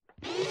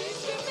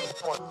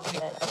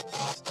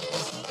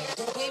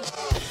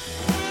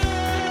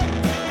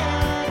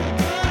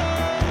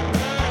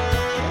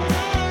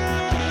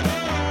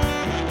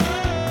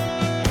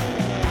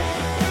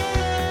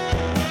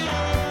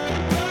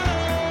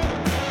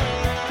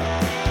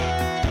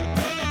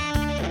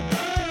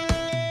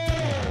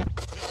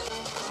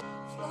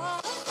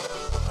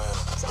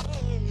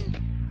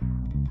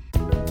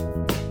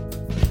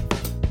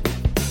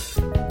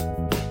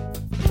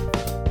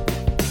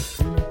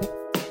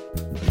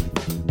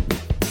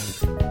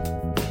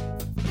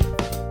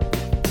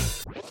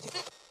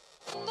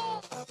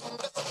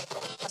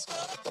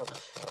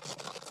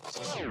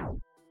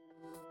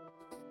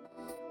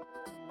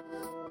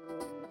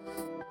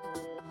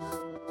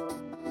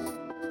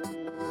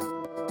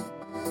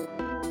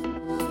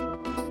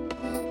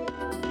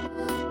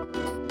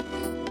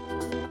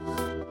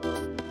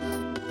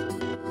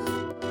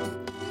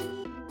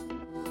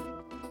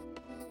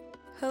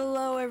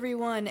Hello,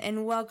 everyone,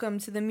 and welcome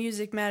to the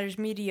Music Matters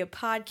Media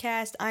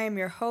podcast. I am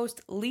your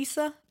host,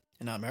 Lisa.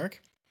 And I'm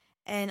Eric.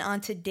 And on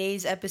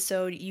today's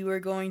episode, you are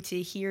going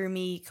to hear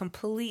me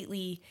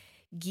completely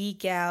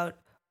geek out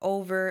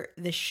over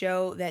the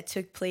show that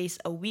took place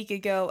a week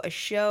ago, a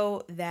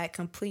show that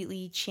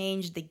completely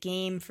changed the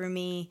game for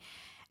me.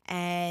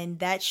 And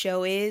that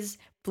show is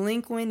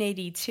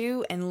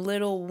Blink-182 and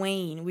Lil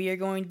Wayne. We are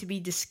going to be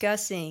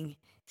discussing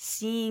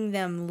seeing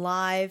them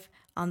live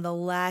on the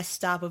last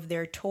stop of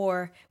their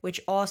tour,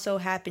 which also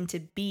happened to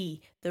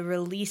be the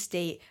release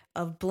date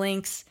of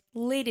Blink's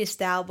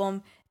latest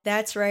album.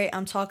 That's right,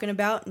 I'm talking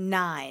about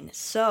 9.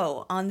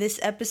 So, on this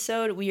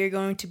episode, we are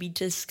going to be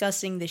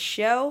discussing the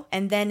show,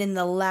 and then in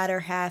the latter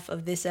half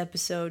of this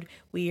episode,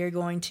 we are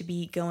going to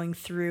be going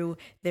through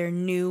their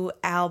new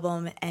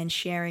album and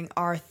sharing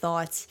our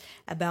thoughts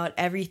about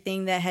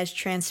everything that has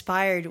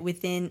transpired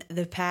within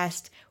the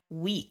past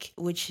week,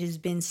 which has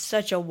been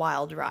such a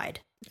wild ride.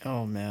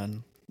 Oh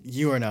man,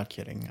 you are not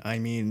kidding. I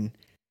mean,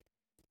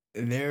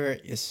 there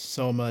is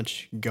so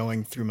much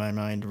going through my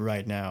mind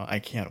right now. I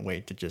can't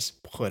wait to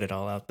just put it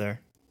all out there.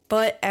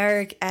 But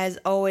Eric, as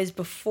always,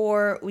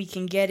 before we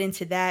can get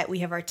into that, we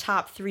have our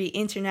top 3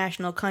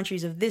 international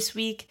countries of this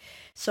week.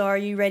 So are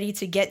you ready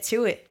to get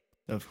to it?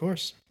 Of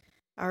course.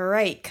 All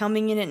right,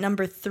 coming in at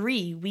number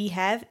 3, we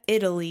have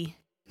Italy.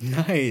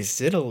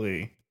 Nice,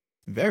 Italy.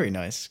 Very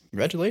nice.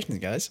 Congratulations,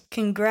 guys.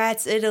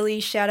 Congrats, Italy.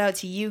 Shout out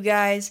to you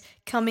guys.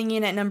 Coming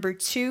in at number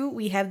 2,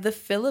 we have the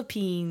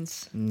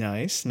Philippines.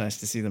 Nice. Nice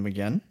to see them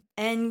again.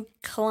 And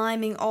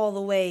climbing all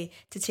the way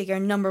to take our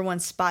number 1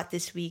 spot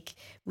this week,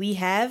 we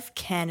have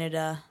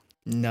Canada.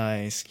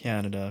 Nice,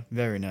 Canada.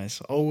 Very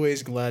nice.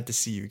 Always glad to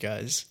see you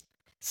guys.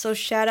 So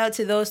shout out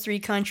to those 3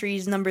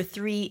 countries, number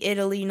 3,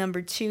 Italy,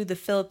 number 2, the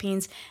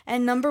Philippines,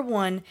 and number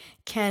 1,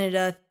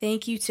 Canada.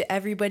 Thank you to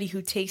everybody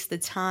who takes the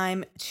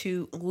time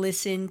to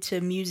listen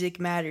to Music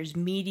Matters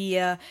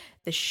Media,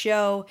 the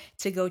show,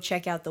 to go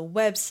check out the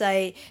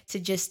website, to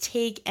just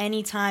take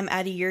any time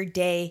out of your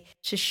day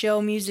to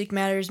show Music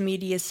Matters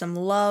Media some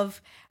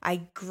love.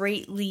 I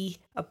greatly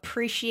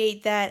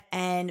appreciate that,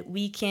 and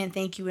we can't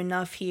thank you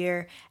enough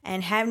here.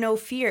 And have no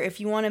fear, if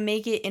you want to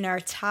make it in our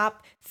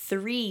top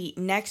 3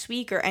 next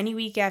week or any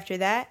week after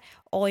that,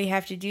 all you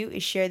have to do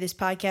is share this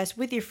podcast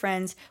with your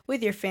friends,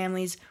 with your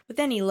families,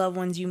 with any loved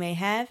ones you may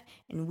have,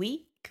 and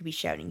we could be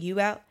shouting you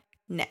out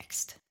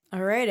next.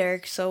 All right,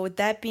 Eric, so with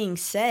that being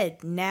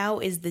said, now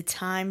is the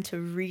time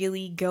to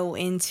really go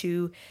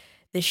into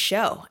the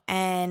show.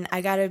 And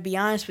I gotta be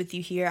honest with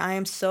you here, I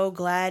am so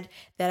glad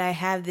that I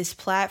have this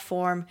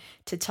platform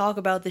to talk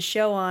about the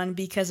show on,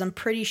 because I'm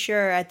pretty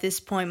sure at this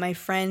point my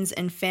friends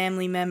and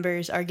family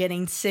members are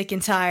getting sick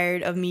and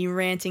tired of me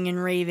ranting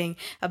and raving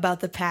about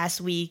the past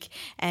week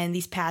and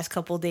these past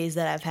couple days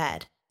that I've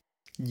had.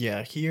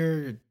 Yeah,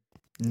 here,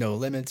 no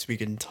limits. We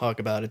can talk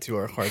about it to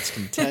our heart's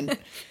content.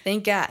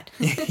 Thank God.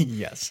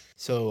 Yes.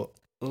 So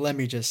let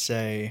me just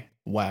say,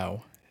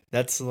 wow.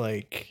 That's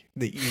like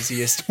the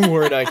easiest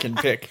word I can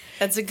pick.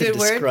 That's a good to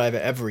word. Describe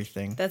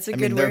everything. That's a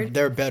good word.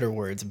 There are better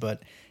words,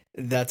 but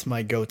that's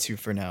my go-to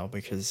for now,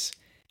 because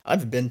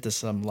I've been to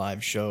some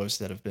live shows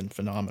that have been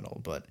phenomenal,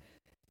 but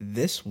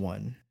this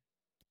one,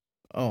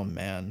 oh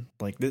man,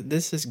 like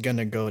this is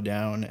gonna go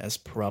down as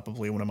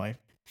probably one of my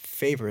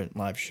favorite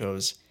live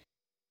shows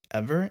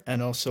ever,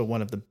 and also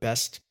one of the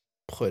best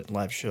put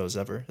live shows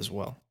ever as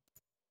well.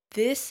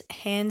 This,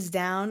 hands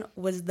down,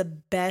 was the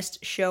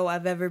best show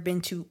I've ever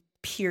been to,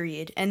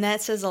 period. And that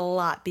says a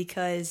lot,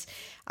 because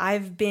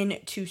I've been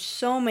to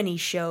so many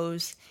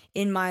shows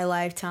in my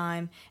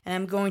lifetime, and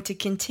I'm going to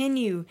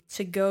continue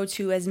to go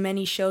to as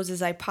many shows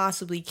as I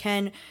possibly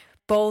can,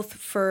 both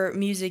for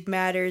Music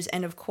Matters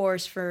and of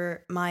course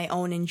for my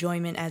own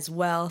enjoyment as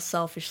well,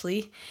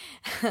 selfishly.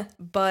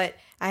 But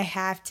I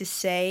have to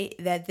say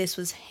that this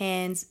was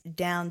hands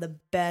down the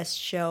best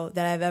show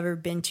that I've ever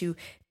been to,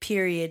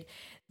 period.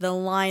 The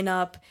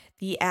lineup,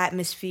 the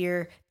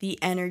atmosphere, the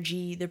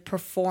energy, the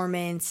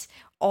performance,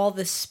 all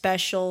the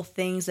special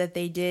things that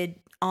they did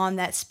on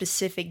that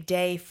specific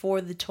day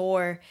for the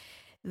tour.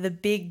 the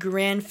big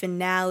grand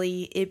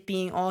finale, it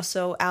being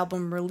also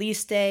album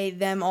release day,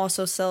 them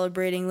also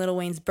celebrating Lil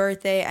Wayne's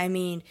birthday. I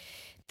mean,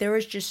 there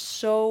was just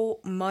so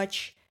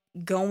much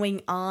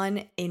going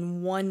on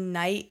in one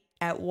night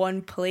at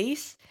one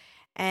place.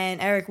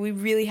 And Eric, we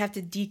really have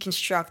to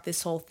deconstruct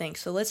this whole thing.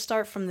 So let's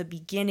start from the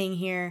beginning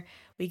here.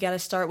 We got to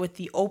start with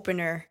the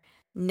opener,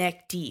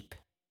 Neck Deep.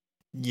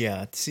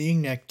 Yeah,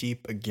 seeing Neck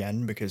Deep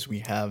again, because we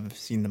have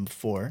seen them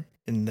before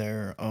in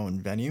their own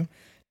venue,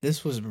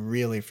 this was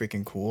really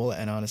freaking cool,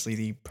 and honestly,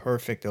 the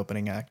perfect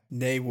opening act.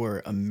 They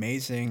were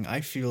amazing.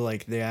 I feel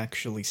like they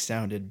actually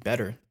sounded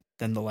better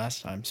than the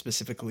last time,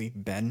 specifically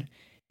Ben.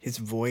 His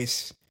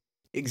voice,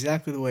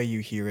 exactly the way you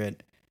hear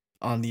it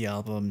on the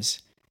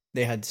albums.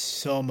 They had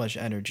so much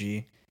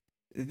energy.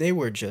 They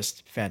were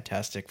just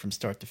fantastic from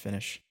start to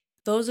finish.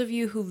 Those of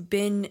you who've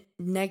been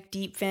Neck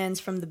Deep fans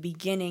from the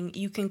beginning,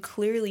 you can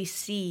clearly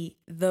see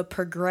the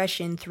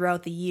progression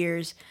throughout the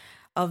years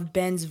of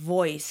Ben's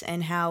voice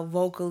and how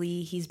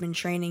vocally he's been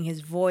training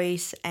his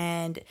voice,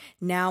 and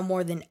now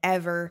more than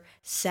ever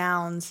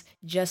sounds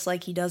just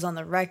like he does on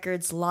the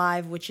records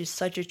live, which is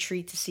such a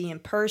treat to see in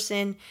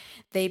person.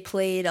 They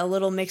played a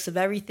little mix of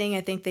everything.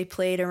 I think they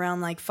played around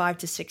like 5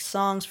 to 6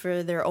 songs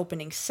for their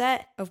opening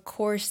set. Of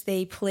course,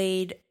 they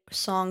played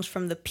songs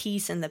from The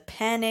Peace and The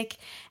Panic,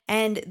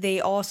 and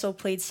they also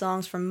played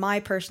songs from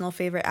my personal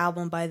favorite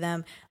album by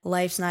them,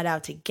 Life's Not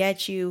Out to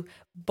Get You.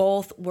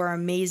 Both were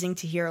amazing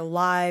to hear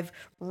live,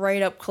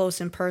 right up close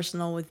and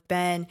personal with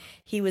Ben.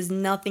 He was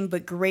nothing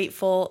but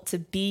grateful to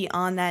be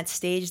on that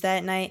stage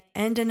that night.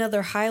 And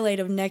another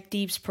highlight of Neck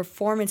Deep's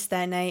performance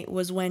that night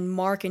was when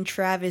Mark and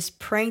Travis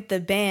pranked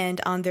the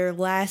band on their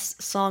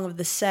last song of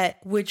the set,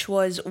 which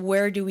was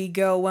Where Do We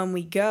Go When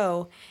We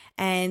Go?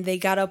 And they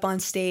got up on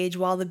stage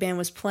while the band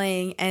was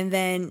playing, and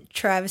then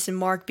Travis and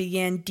Mark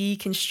began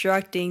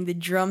deconstructing the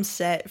drum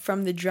set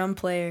from the drum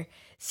player.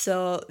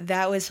 So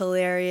that was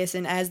hilarious,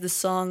 and as the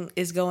song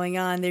is going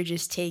on, they're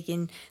just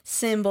taking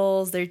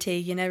cymbals, they're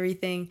taking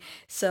everything.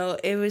 So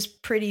it was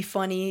pretty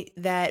funny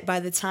that by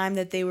the time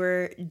that they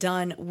were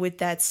done with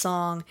that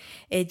song,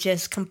 it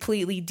just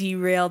completely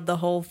derailed the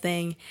whole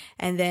thing.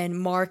 And then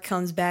Mark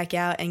comes back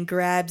out and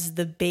grabs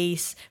the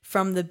bass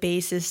from the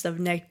bassist of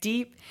Neck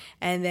Deep,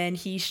 and then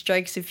he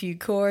strikes a few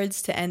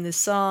chords to end the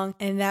song,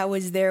 and that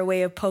was their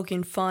way of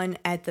poking fun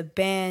at the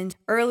band.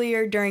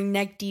 Earlier during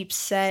Neck Deep's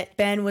set,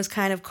 Ben was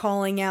kind of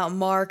calling out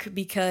Mark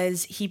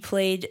because he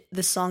played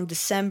the song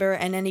December,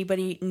 and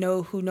anybody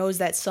who knows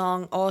that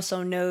song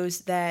also knows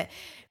that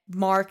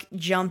Mark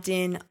jumped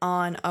in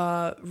on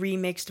a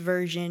remixed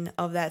version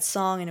of that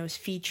song, and it was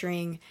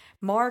featuring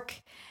Mark.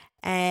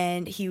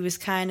 And he was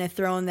kind of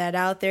throwing that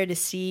out there to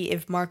see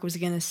if Mark was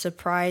going to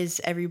surprise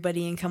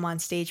everybody and come on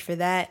stage for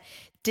that.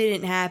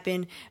 Didn't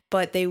happen,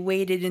 but they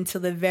waited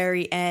until the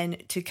very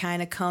end to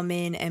kind of come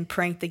in and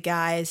prank the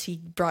guys. He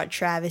brought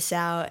Travis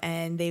out,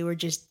 and they were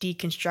just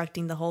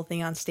deconstructing the whole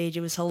thing on stage.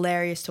 It was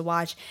hilarious to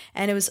watch,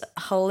 and it was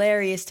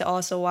hilarious to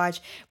also watch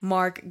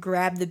Mark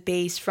grab the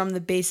bass from the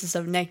bassist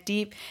of Neck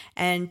Deep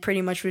and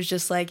pretty much was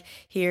just like,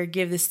 here,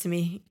 give this to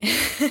me.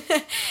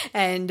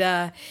 And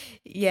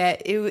yeah,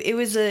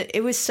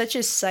 it was such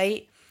a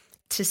sight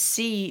to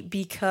see,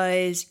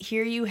 because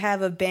here you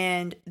have a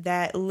band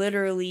that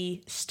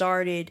literally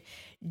started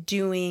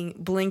doing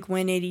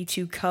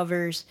Blink-182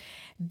 covers.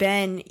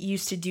 Ben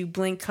used to do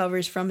Blink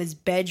covers from his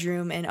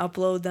bedroom and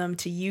upload them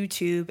to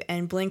YouTube,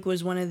 and Blink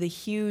was one of the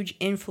huge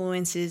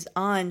influences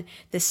on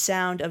the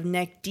sound of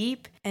Neck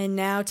Deep. And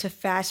now to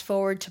fast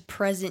forward to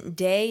present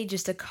day,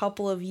 just a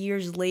couple of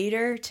years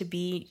later, to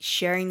be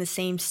sharing the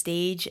same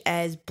stage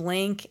as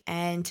Blink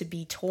and to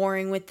be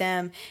touring with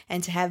them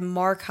and to have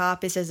Mark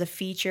Hoppus as a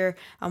feature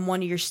on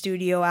one of your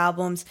studio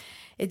albums,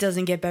 it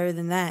doesn't get better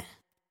than that.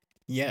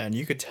 Yeah, and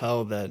you could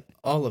tell that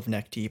all of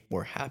Neck Deep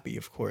were happy,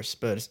 of course,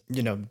 but,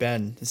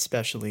 Ben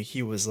especially,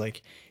 he was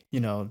like,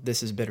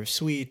 this is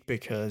bittersweet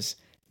because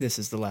this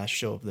is the last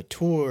show of the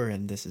tour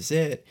and this is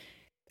it.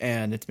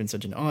 And it's been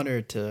such an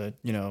honor to,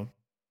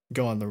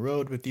 go on the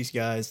road with these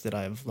guys that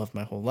I've loved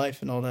my whole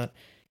life and all that.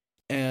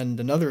 And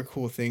another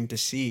cool thing to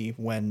see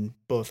when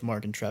both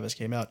Mark and Travis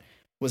came out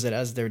was that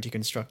as they're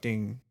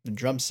deconstructing the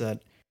drum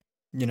set,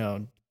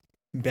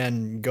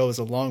 Ben goes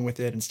along with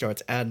it and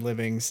starts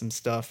ad-libbing some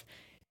stuff.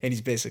 And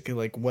he's basically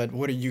like, what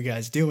are you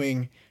guys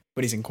doing?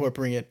 But he's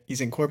incorporating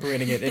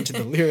it into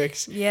the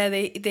lyrics. Yeah,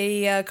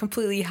 they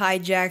completely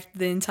hijacked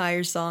the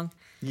entire song.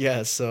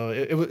 Yeah, so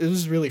it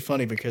was really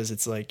funny because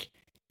it's like,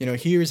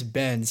 here's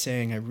Ben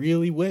saying, I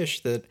really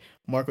wish that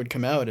Mark would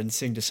come out and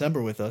sing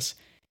December with us.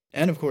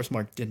 And of course,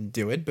 Mark didn't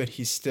do it, but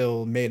he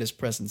still made his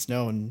presence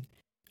known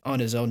on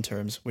his own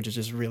terms, which is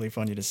just really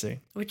funny to see.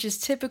 Which is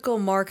typical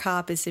Mark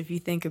Hoppus if you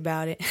think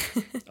about it.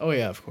 Oh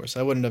yeah, of course.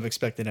 I wouldn't have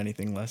expected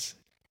anything less.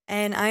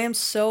 And I am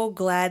so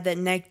glad that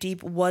Neck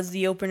Deep was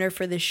the opener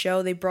for the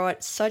show. They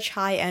brought such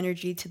high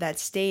energy to that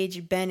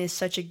stage. Ben is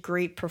such a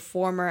great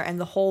performer, and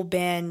the whole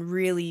band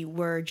really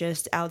were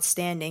just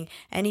outstanding.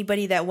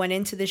 Anybody that went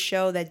into the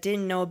show that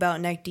didn't know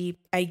about Neck Deep,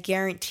 I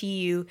guarantee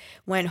you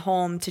went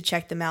home to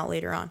check them out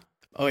later on.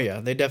 Oh yeah,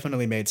 they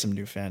definitely made some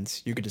new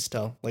fans. You could just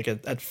tell. Like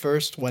at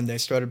first when they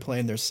started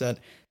playing their set,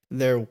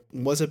 there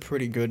was a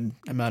pretty good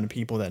amount of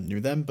people that knew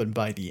them, but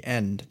by the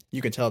end,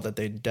 you could tell that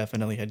they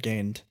definitely had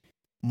gained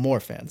more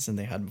fans than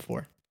they had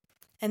before.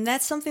 And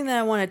that's something that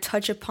I want to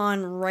touch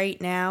upon right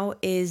now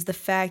is the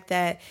fact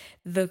that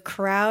the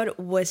crowd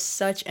was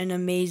such an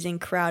amazing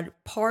crowd.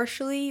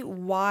 Partially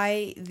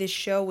why this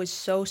show was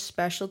so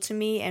special to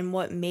me and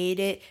what made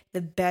it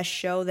the best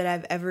show that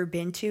I've ever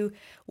been to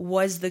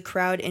was the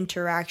crowd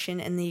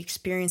interaction and the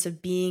experience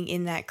of being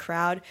in that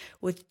crowd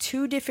with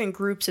two different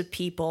groups of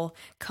people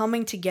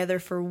coming together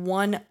for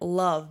one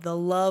love, the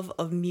love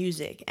of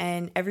music.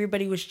 And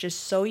everybody was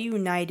just so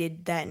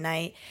united that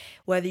night.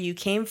 Whether you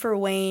came for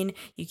Wayne,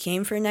 you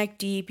came for Neck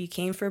Deep, you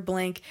came for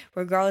Blink,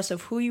 regardless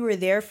of who you were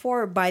there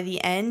for, by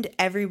the end,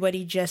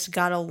 everybody just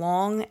got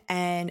along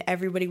and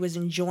everybody was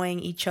enjoying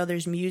each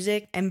other's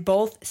music. And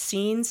both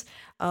scenes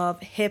of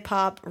hip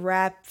hop,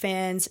 rap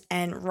fans,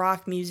 and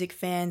rock music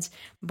fans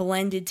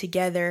blended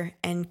together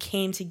and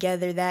came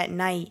together that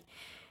night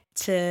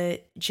to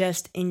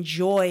just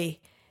enjoy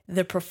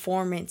the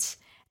performance.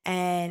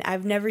 And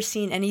I've never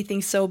seen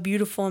anything so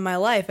beautiful in my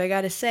life. I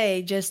gotta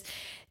say, just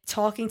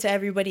talking to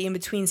everybody in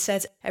between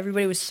sets,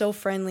 everybody was so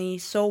friendly,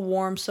 so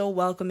warm, so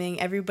welcoming.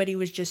 Everybody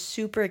was just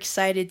super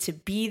excited to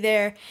be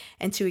there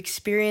and to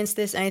experience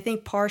this. And I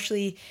think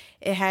partially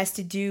it has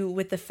to do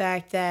with the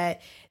fact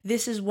that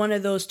this is one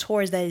of those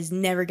tours that is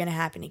never going to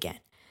happen again.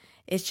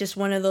 It's just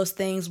one of those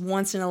things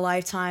once in a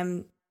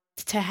lifetime.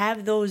 To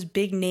have those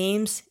big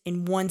names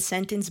in one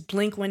sentence,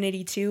 Blink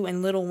 182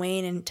 and Lil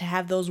Wayne, and to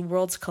have those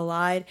worlds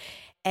collide,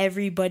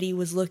 everybody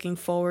was looking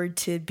forward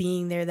to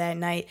being there that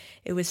night.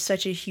 It was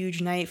such a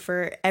huge night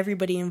for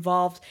everybody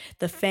involved,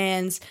 the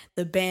fans,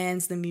 the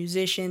bands, the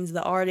musicians,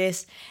 the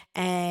artists,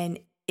 and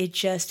it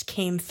just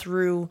came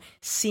through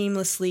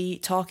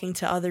seamlessly talking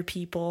to other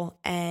people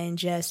and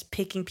just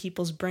picking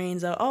people's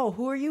brains of, oh,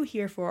 who are you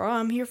here for? Oh,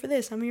 I'm here for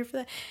this. I'm here for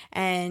that.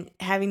 And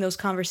having those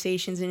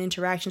conversations and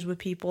interactions with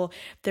people.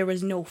 There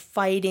was no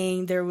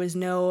fighting. There was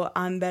no,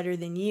 I'm better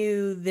than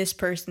you. This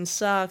person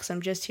sucks.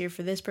 I'm just here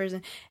for this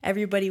person.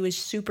 Everybody was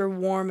super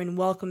warm and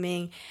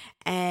welcoming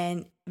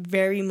and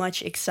very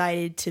much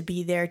excited to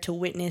be there to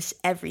witness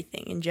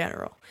everything in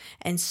general,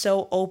 and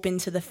so open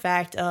to the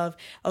fact of,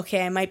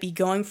 okay, I might be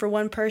going for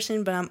one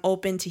person, but I'm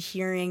open to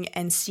hearing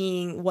and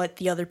seeing what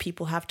the other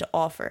people have to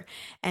offer.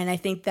 And I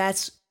think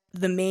that's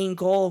the main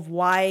goal of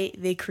why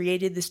they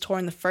created this tour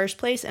in the first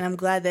place, and I'm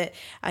glad that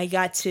I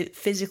got to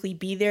physically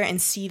be there and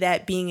see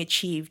that being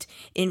achieved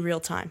in real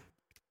time.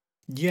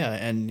 Yeah,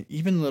 and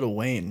even Lil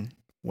Wayne,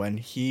 when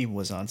he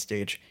was on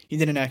stage, he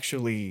didn't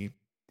actually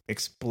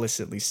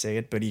explicitly say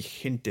it, but he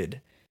hinted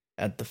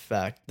at the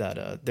fact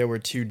that there were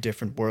two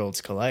different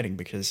worlds colliding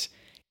because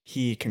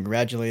he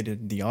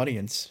congratulated the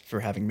audience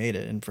for having made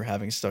it and for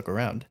having stuck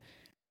around,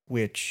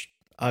 which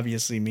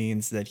obviously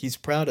means that he's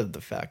proud of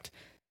the fact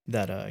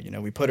that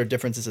we put our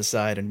differences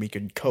aside and we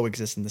could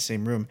coexist in the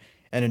same room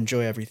and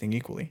enjoy everything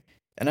equally.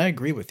 And I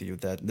agree with you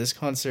that this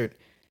concert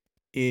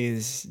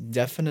is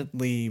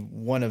definitely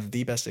one of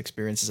the best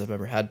experiences I've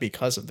ever had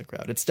because of the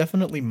crowd. It's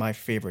definitely my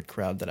favorite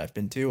crowd that I've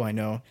been to. I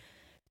know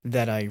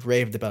that I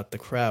raved about the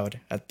crowd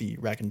at the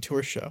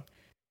Raconteur show,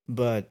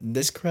 but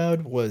this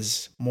crowd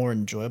was more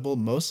enjoyable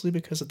mostly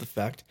because of the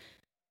fact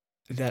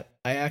that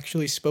I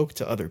actually spoke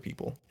to other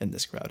people in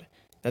this crowd.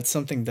 That's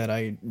something that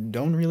I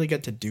don't really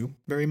get to do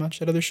very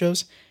much at other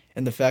shows,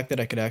 and the fact that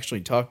I could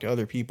actually talk to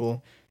other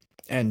people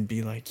and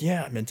be like,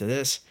 yeah, I'm into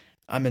this,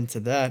 I'm into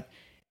that,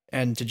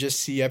 and to just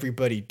see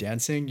everybody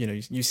dancing,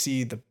 you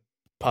see the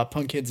pop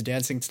punk kids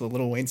dancing to the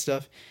Lil Wayne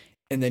stuff,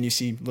 and then you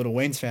see Lil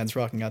Wayne's fans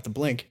rocking out the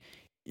Blink.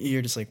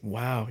 You're just like,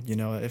 wow,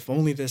 if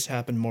only this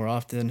happened more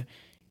often,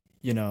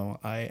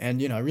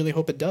 I really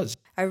hope it does.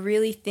 I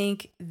really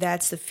think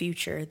that's the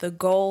future. The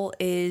goal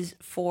is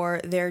for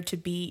there to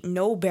be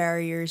no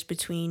barriers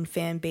between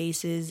fan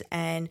bases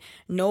and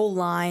no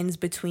lines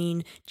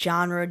between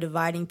genre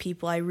dividing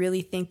people. I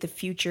really think the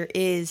future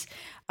is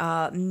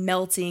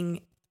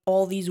melting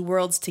all these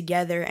worlds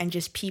together and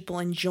just people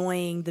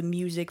enjoying the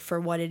music for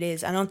what it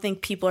is. I don't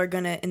think people are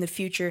going to in the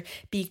future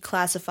be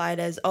classified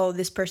as, oh,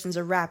 this person's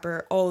a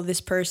rapper, oh,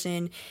 this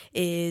person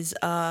is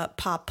a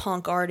pop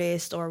punk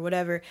artist or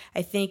whatever.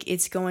 I think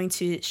it's going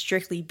to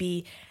strictly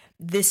be,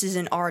 this is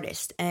an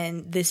artist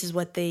and this is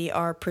what they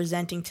are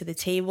presenting to the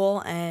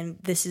table and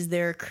this is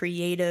their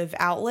creative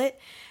outlet.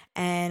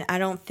 And I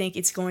don't think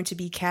it's going to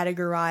be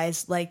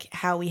categorized like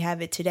how we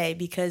have it today,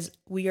 because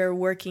we are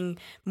working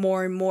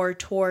more and more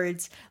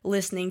towards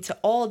listening to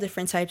all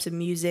different types of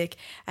music.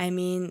 I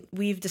mean,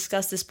 we've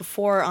discussed this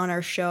before on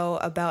our show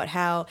about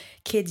how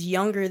kids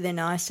younger than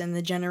us and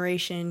the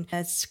generation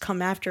that's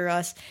come after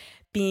us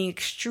being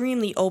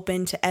extremely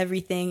open to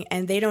everything,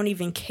 and they don't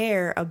even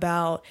care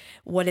about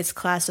what it's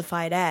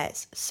classified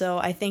as. So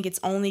I think it's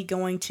only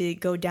going to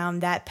go down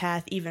that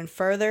path even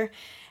further.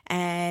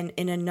 And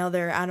in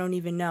another, I don't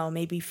even know,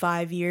 maybe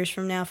 5 years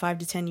from now, 5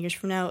 to 10 years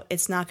from now,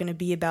 it's not going to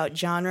be about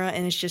genre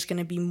and it's just going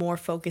to be more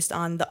focused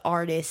on the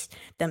artists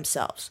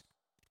themselves.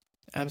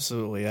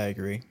 Absolutely, I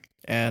agree.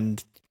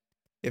 And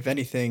If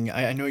anything,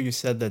 I know you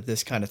said that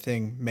this kind of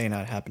thing may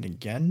not happen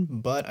again,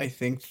 but I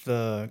think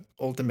the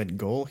ultimate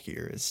goal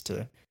here is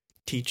to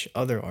teach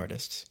other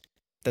artists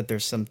that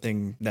there's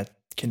something that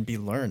can be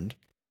learned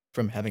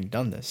from having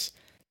done this.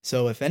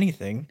 So, if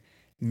anything,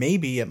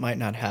 maybe it might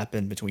not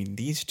happen between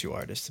these two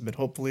artists, but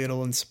hopefully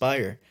it'll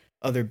inspire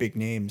other big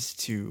names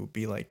to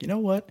be like, you know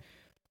what?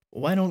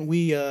 Why don't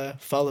we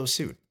follow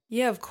suit?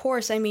 Yeah, of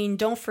course. I mean,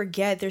 don't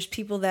forget there's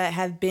people that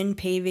have been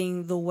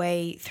paving the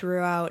way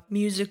throughout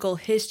musical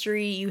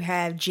history. You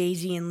have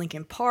Jay-Z and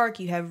Linkin Park,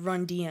 you have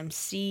Run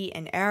DMC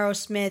and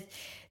Aerosmith.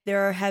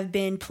 There have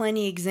been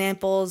plenty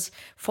examples.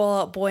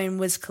 Fall Out Boy and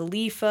Wiz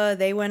Khalifa,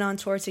 they went on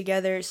tour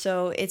together.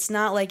 So it's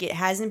not like it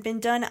hasn't been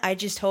done. I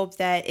just hope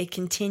that it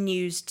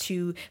continues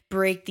to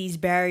break these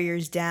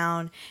barriers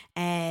down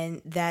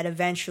and that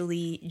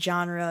eventually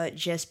genre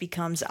just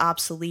becomes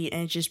obsolete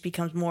and it just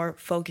becomes more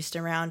focused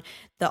around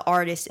the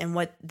artist and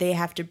what they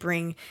have to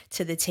bring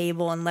to the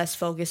table and less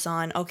focus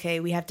on,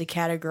 okay, we have to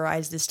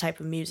categorize this type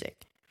of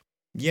music.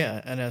 Yeah,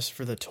 and as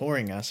for the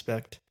touring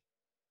aspect,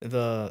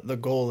 the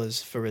goal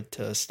is for it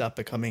to stop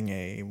becoming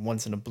a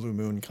once in a blue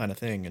moon kind of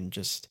thing and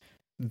just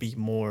be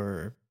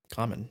more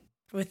common.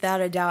 Without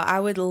a doubt, I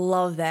would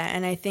love that.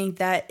 And I think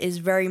that is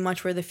very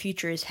much where the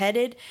future is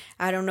headed.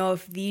 I don't know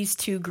if these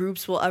two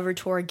groups will ever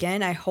tour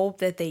again. I hope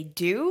that they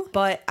do.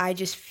 But I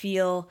just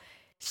feel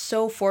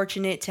so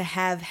fortunate to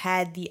have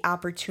had the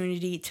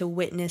opportunity to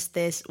witness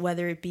this,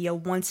 whether it be a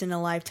once in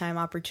a lifetime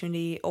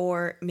opportunity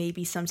or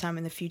maybe sometime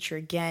in the future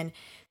again.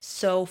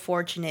 So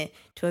fortunate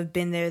to have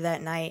been there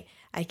that night.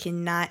 I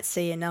cannot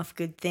say enough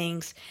good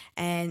things.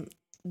 And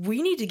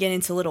we need to get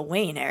into Lil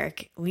Wayne,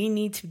 Eric. We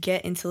need to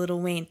get into Lil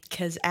Wayne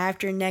because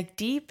after Neck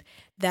Deep,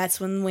 that's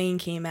when Wayne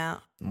came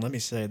out. Let me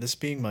say, this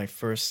being my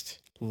first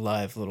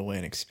live Lil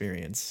Wayne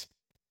experience,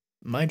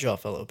 my jaw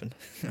fell open.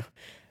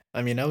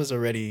 I mean, I was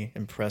already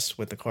impressed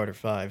with the Carter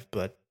 5,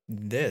 but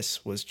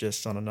this was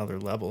just on another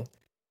level.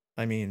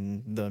 I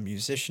mean, the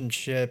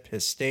musicianship,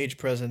 his stage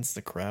presence,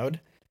 the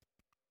crowd.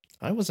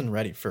 I wasn't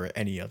ready for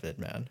any of it,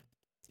 man.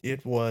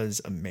 It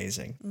was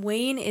amazing.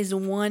 Wayne is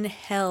one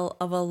hell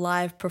of a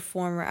live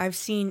performer. I've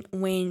seen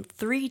Wayne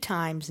 3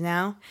 times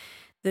now.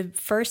 The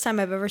first time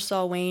I've ever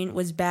saw Wayne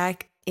was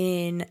back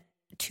in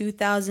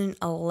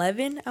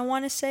 2011, I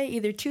want to say,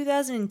 either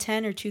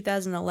 2010 or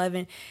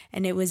 2011,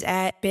 and it was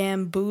at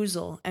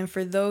Bamboozle. And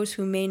for those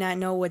who may not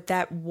know what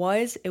that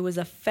was, it was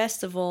a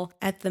festival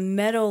at the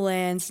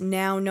Meadowlands,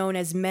 now known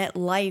as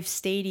MetLife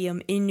Stadium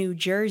in New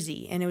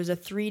Jersey. And it was a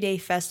 3-day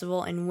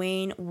festival, and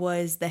Wayne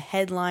was the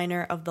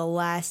headliner of the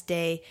last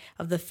day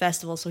of the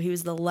festival. So he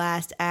was the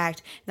last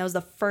act. And that was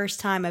the first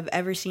time I've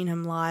ever seen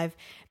him live.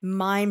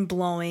 Mind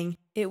blowing.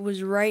 It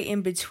was right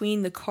in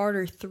between the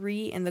Carter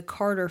 3 and the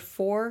Carter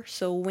 4,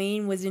 so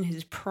Wayne was in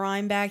his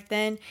prime back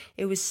then.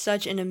 It was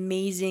such an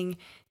amazing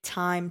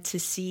time to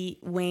see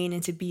Wayne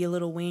and to be a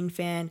Lil Wayne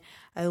fan.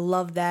 I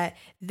love that.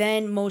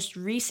 Then most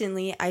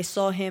recently, I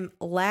saw him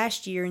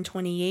last year in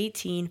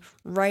 2018,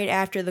 right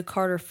after the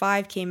Carter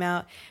 5 came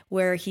out,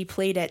 where he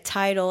played at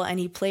Tidal and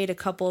he played a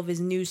couple of his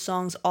new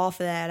songs off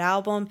of that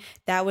album.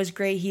 That was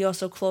great. He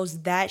also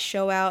closed that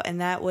show out, and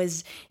that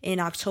was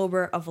in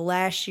October of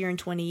last year in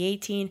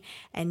 2018.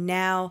 And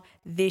now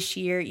this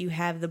year you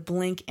have the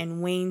Blink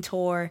and Wayne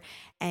tour,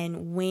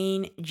 and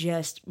Wayne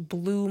just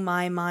blew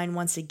my mind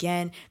once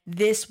again.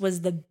 This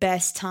was the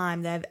best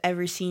time that I've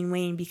ever seen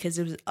Wayne because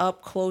it was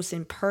up close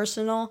and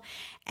personal,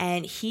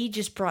 and he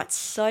just brought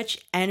such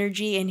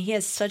energy and he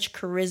has such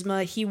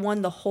charisma. He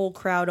won the whole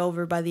crowd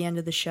over by the end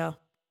of the show.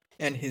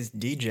 And his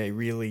DJ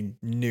really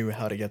knew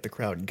how to get the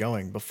crowd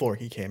going before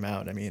he came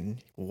out. I mean,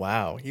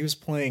 wow. He was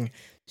playing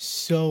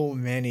so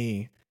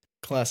many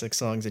classic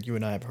songs that you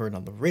and I have heard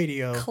on the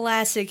radio.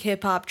 Classic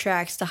hip-hop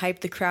tracks to hype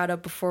the crowd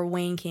up before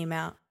Wayne came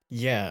out.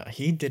 Yeah,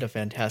 he did a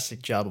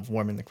fantastic job of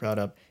warming the crowd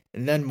up.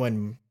 And then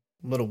when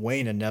Lil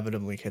Wayne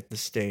inevitably hit the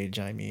stage,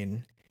 I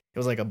mean, it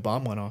was like a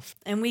bomb went off.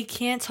 And we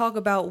can't talk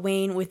about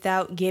Wayne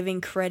without giving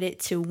credit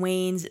to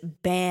Wayne's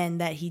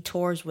band that he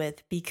tours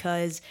with,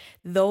 because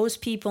those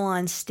people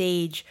on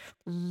stage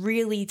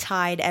really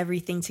tied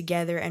everything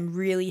together and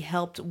really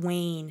helped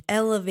Wayne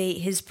elevate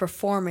his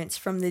performance,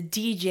 from the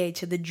DJ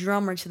to the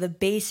drummer to the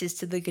bassist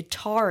to the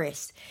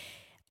guitarist.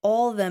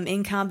 All of them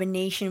in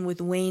combination with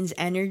Wayne's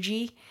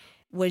energy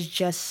was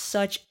just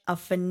such a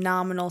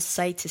phenomenal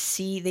sight to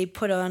see. They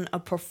put on a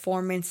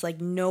performance like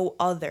no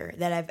other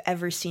that I've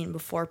ever seen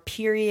before,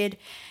 period.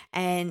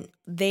 And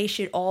they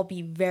should all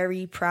be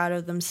very proud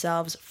of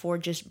themselves for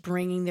just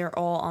bringing their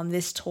all on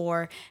this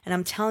tour. And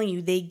I'm telling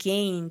you, they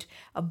gained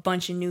a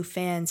bunch of new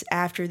fans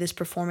after this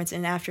performance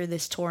and after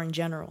this tour in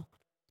general.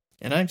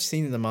 And I've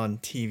seen them on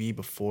TV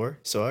before,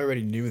 so I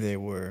already knew they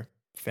were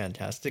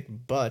fantastic,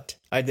 but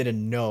I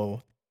didn't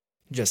know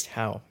just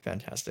how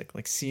fantastic.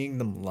 Like, seeing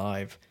them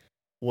live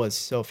was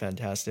so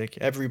fantastic.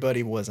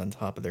 Everybody was on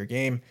top of their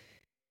game,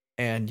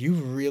 and you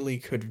really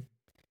could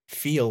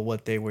feel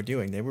what they were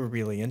doing. They were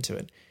really into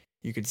it.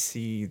 You could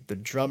see the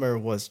drummer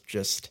was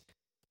just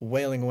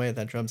wailing away at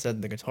that drum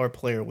set. The guitar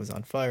player was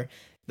on fire.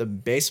 The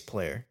bass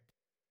player,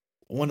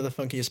 one of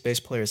the funkiest bass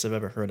players I've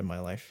ever heard in my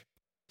life.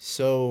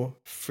 so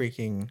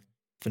freaking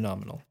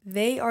phenomenal.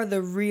 They are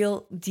the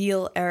real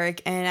deal,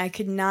 Eric, and I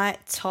could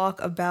not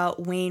talk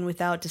about Wayne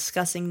without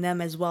discussing them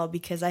as well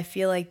because I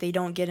feel like they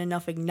don't get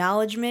enough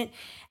acknowledgement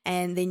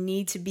and they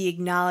need to be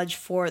acknowledged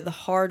for the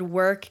hard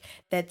work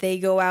that they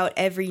go out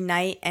every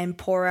night and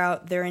pour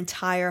out their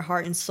entire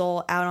heart and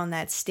soul out on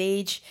that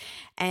stage.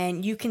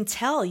 And you can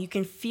tell, you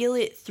can feel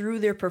it through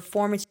their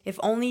performance. If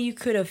only you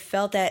could have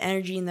felt that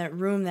energy in that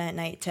room that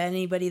night, to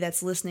anybody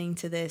that's listening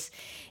to this.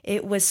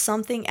 It was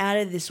something out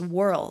of this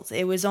world.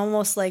 It was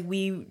almost like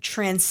we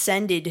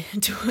transcended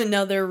to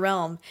another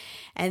realm.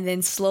 And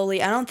then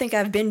slowly, I don't think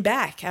I've been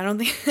back. I don't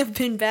think I've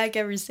been back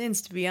ever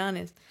since, to be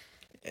honest.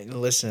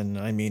 Listen,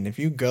 I mean, if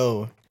you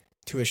go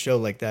to a show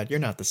like that, you're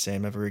not the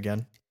same ever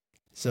again.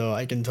 So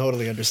I can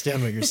totally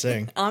understand what you're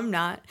saying. I'm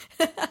not.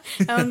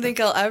 I don't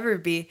think I'll ever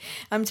be.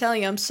 I'm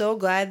telling you, I'm so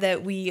glad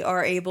that we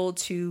are able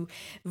to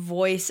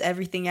voice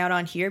everything out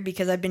on here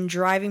because I've been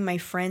driving my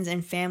friends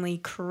and family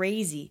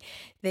crazy.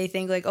 They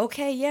think like,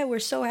 okay, yeah, we're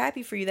so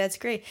happy for you. That's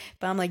great.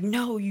 But I'm like,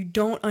 no, you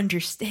don't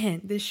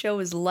understand. This show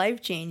is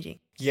life-changing.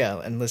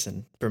 Yeah, and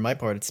listen, for my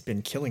part, it's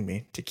been killing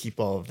me to keep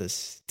all of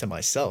this to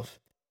myself,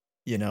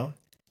 you know?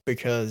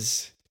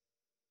 Because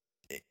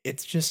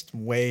it's just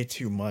way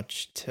too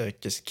much to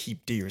just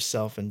keep to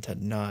yourself and to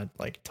not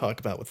like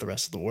talk about with the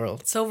rest of the world.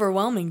 It's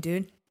overwhelming,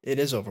 dude. It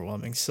is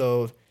overwhelming.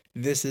 So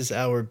this is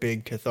our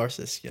big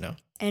catharsis, you know.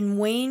 And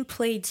Wayne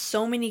played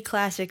so many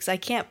classics. I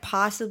can't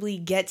possibly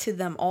get to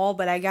them all,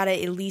 but I gotta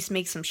at least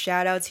make some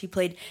shout outs. He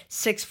played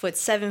 6 Foot,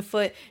 7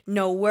 Foot,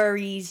 No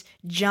Worries,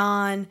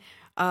 John,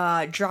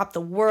 Drop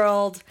the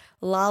World,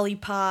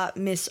 Lollipop,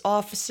 Miss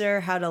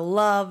Officer, How to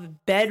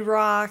Love,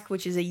 Bedrock,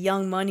 which is a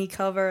Young Money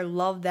cover.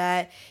 Love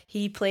that.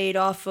 He played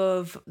off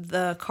of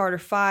the Carter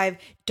 5,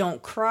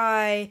 Don't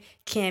Cry,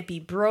 Can't Be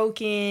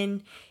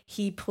Broken.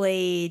 He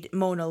played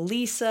Mona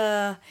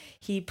Lisa.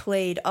 He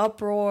played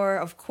Uproar.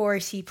 Of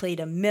course, he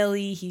played A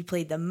Milli. He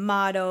played The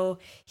Motto.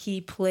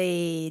 He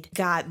played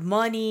Got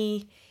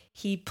Money.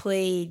 He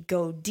played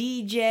Go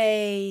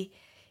DJ.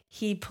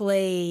 He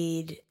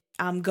played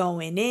I'm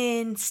Going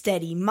In,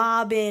 Steady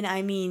Mobbin'.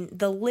 I mean,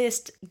 the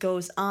list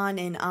goes on.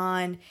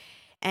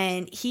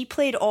 And he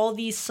played all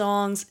these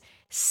songs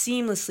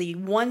seamlessly.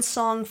 One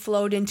song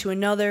flowed into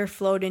another,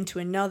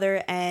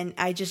 and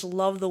I just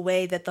love the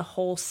way that the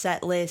whole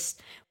set list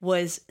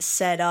was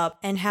set up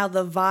and how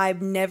the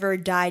vibe never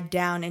died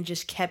down and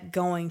just kept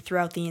going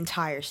throughout the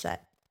entire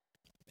set.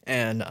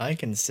 And I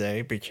can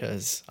say,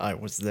 because I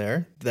was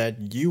there,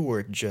 that you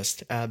were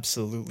just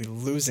absolutely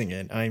losing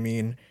it. I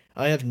mean,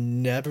 I have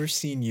never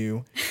seen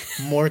you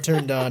more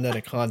turned on at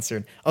a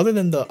concert, other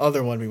than the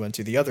other one we went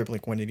to, the other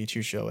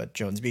Blink-182 show at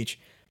Jones Beach.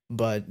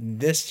 But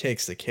this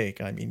takes the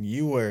cake. I mean,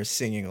 you were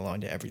singing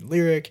along to every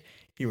lyric,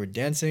 you were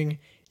dancing,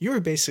 you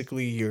were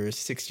basically your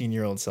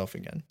 16-year-old self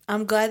again.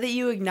 I'm glad that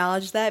you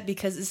acknowledge that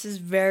because this is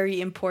very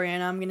important,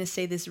 and I'm going to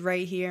say this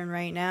right here and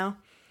right now.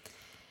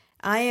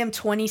 I am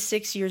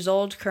 26 years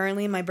old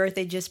currently. My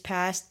birthday just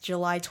passed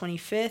July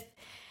 25th.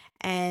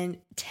 And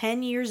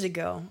 10 years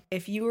ago,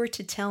 if you were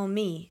to tell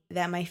me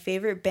that my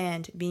favorite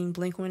band being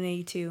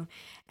Blink-182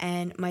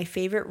 and my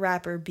favorite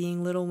rapper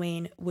being Lil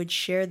Wayne would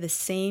share the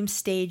same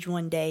stage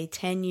one day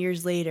 10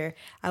 years later,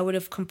 I would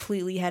have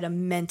completely had a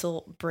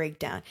mental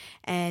breakdown.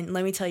 And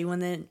let me tell you, when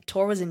the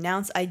tour was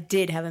announced, I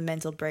did have a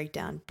mental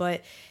breakdown.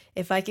 But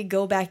if I could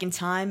go back in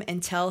time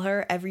and tell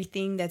her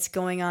everything that's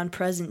going on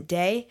present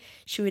day,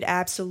 she would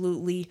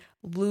absolutely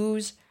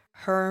lose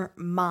her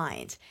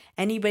mind.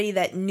 Anybody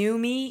that knew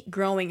me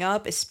growing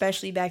up,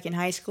 especially back in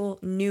high school,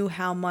 knew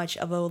how much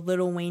of a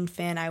Lil Wayne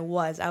fan I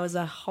was. I was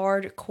a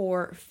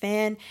hardcore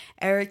fan.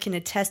 Eric can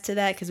attest to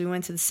that because we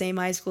went to the same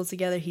high school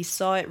together. He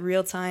saw it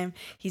real time.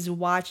 He's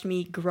watched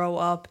me grow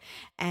up,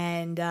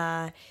 and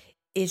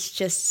it's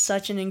just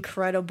such an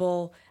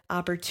incredible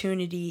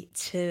opportunity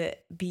to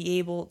be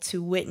able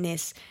to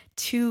witness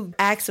two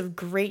acts of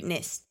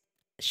greatness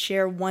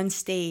share one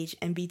stage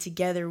and be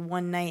together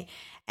one night.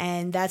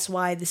 And that's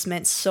why this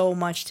meant so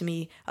much to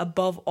me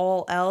above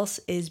all else,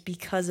 is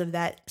because of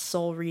that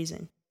sole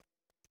reason.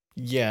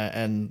 Yeah,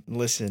 and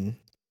listen,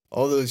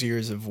 all those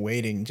years of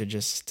waiting to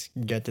just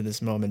get to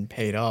this moment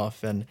paid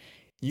off, and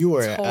you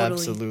were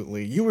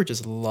you were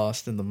just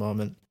lost in the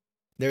moment.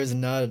 There's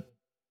not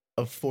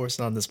a force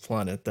on this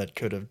planet that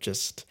could have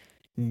just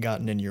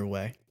gotten in your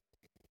way.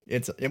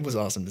 It was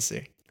awesome to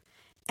see.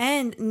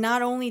 And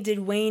not only did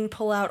Wayne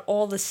pull out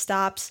all the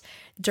stops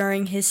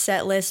during his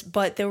set list,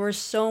 but there were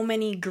so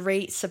many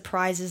great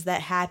surprises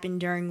that happened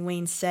during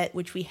Wayne's set,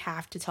 which we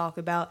have to talk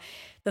about.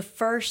 The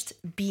first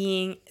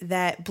being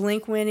that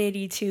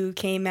Blink-182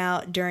 came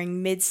out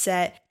during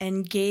mid-set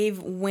and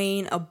gave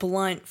Wayne a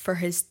blunt for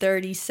his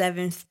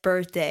 37th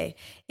birthday.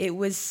 It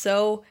was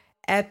so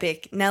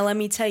epic. Now let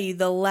me tell you,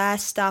 the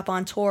last stop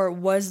on tour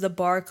was the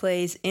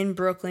Barclays in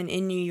Brooklyn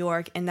in New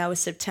York, and that was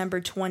September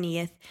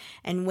 20th,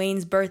 and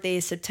Wayne's birthday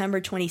is September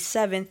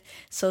 27th.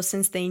 So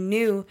since they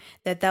knew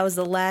that that was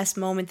the last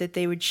moment that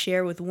they would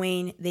share with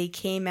Wayne, they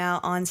came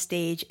out on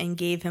stage and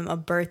gave him a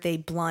birthday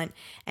blunt,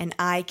 and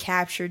I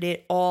captured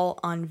it all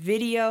on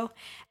video.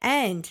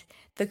 And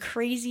the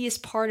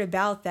craziest part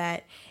about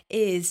that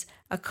is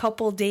a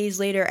couple days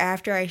later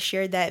after I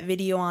shared that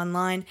video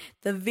online,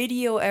 the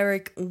video,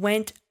 Eric,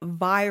 went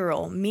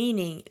viral,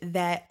 meaning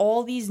that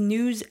all these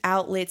news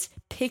outlets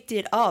picked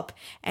it up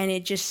and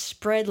it just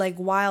spread like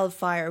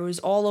wildfire. It was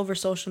all over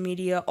social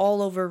media,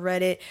 all over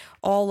Reddit,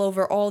 all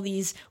over all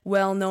these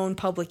well-known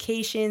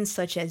publications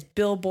such as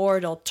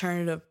Billboard,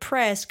 Alternative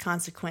Press,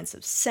 Consequence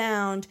of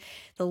Sound.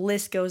 The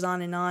list goes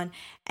on,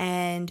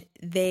 and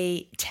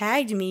they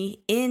tagged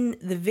me in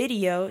the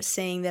video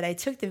saying that I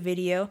took the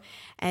video,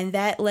 and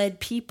that led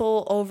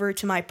people over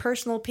to my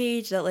personal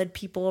page, that led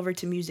people over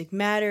to Music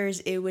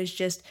Matters. It was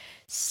just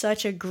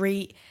such a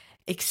great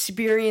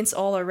experience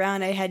all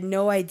around. I had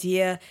no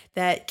idea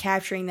that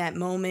capturing that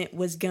moment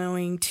was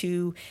going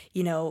to,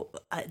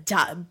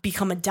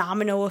 become a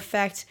domino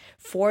effect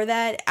for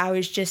that. I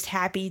was just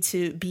happy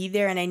to be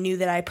there, and I knew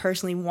that I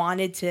personally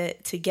wanted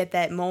to get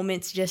that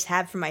moment to just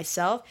have for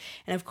myself.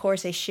 And of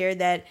course, I shared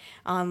that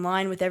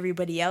online with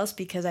everybody else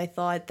because I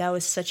thought that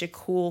was such a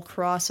cool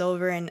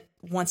crossover, and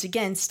once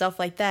again, stuff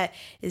like that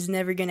is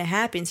never going to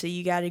happen. So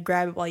you got to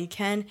grab it while you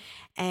can.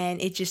 And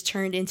it just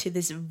turned into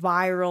this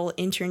viral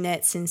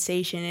internet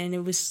sensation. And it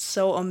was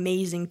so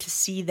amazing to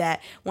see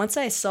that. Once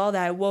I saw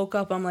that, I woke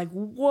up, I'm like,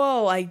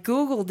 whoa, I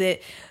Googled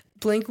it.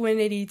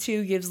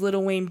 Blink-182 gives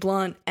Lil Wayne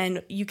blunt.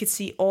 And you could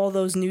see all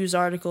those news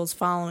articles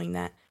following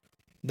that.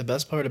 The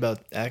best part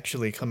about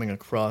actually coming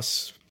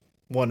across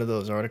one of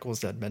those articles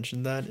that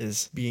mentioned that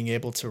is being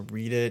able to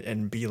read it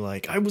and be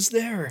like, I was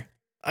there.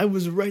 I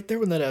was right there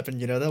when that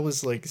happened, that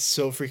was like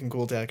so freaking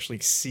cool to actually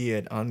see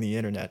it on the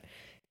internet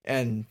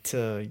and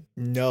to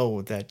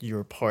know that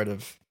you're part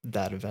of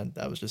that event.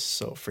 That was just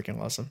so freaking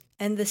awesome.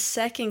 And the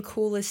second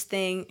coolest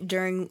thing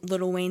during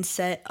Lil Wayne's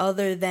set,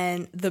 other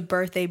than the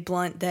birthday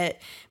blunt that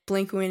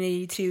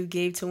Blink-182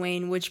 gave to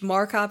Wayne, which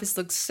Mark Hoppus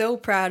looked so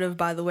proud of,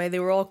 by the way.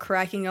 They were all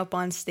cracking up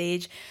on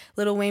stage.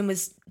 Lil Wayne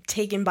was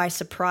taken by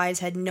surprise,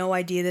 had no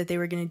idea that they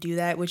were going to do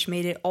that, which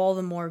made it all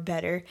the more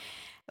better.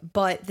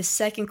 But the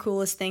second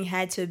coolest thing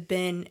had to have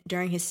been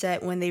during his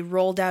set when they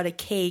rolled out a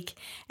cake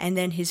and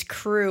then his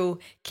crew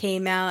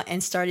came out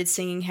and started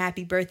singing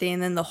Happy Birthday,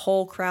 and then the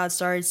whole crowd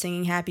started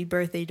singing Happy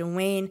Birthday to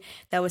Wayne.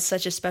 That was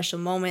such a special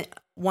moment.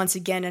 Once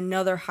again,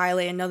 another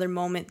highlight, another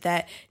moment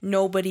that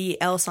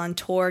nobody else on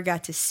tour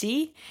got to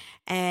see.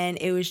 And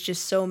it was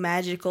just so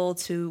magical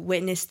to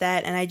witness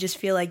that. And I just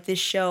feel like this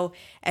show,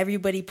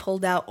 everybody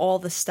pulled out all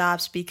the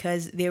stops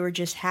because they were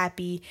just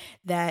happy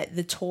that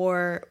the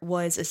tour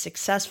was a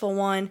successful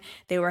one.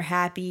 They were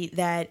happy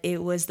that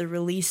it was the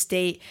release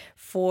date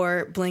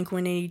for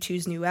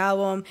Blink-182's new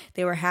album.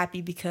 They were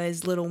happy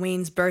because Lil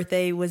Wayne's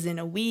birthday was in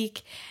a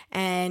week.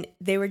 And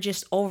they were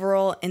just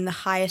overall in the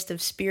highest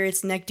of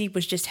spirits. Neck Deep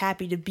was just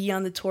happy to be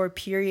on the tour,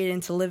 period,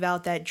 and to live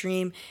out that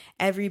dream.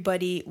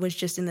 Everybody was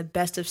just in the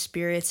best of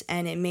spirits,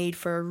 and it made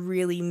for a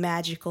really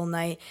magical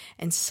night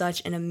and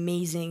such an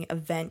amazing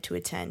event to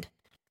attend.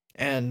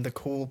 And the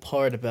cool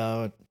part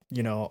about,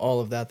 all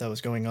of that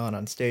was going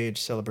on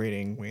stage,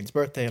 celebrating Wayne's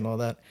birthday and all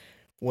that,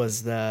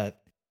 was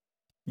that,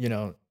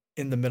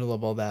 in the middle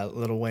of all that,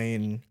 Lil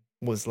Wayne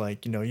was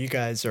like, you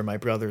guys are my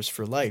brothers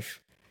for life.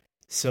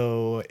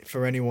 So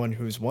for anyone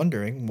who's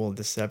wondering, will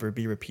this ever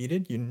be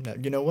repeated? You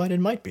know what? It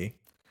might be.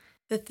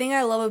 The thing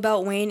I love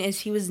about Wayne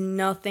is he was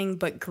nothing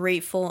but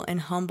grateful and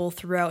humble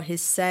throughout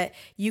his set.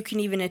 You can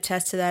even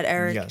attest to that,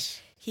 Eric.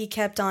 Yes. He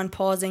kept on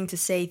pausing to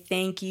say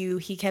thank you.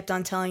 He kept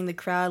on telling the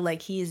crowd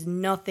like he is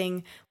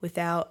nothing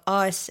without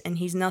us and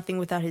he's nothing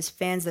without his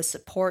fans that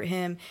support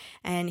him.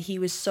 And he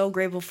was so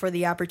grateful for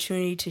the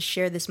opportunity to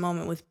share this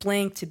moment with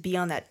Blink, to be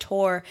on that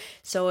tour.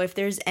 So if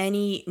there's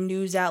any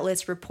news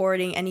outlets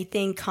reporting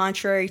anything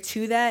contrary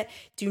to that,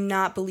 do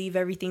not believe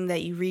everything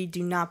that you read.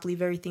 Do not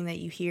believe everything that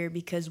you hear,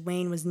 because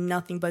Wayne was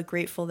nothing but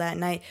grateful that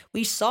night.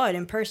 We saw it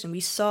in person. We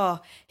saw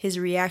his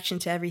reaction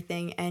to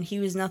everything, and he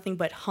was nothing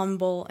but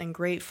humble and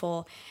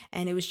grateful.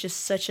 And it was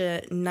just such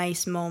a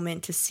nice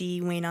moment to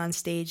see Wayne on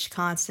stage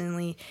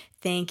constantly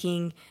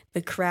thanking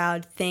the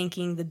crowd,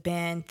 thanking the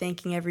band,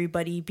 thanking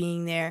everybody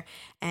being there.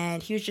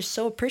 And he was just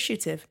so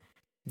appreciative.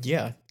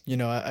 Yeah,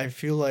 I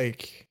feel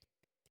like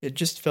it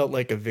just felt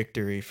like a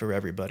victory for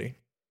everybody.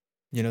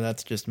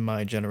 That's just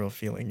my general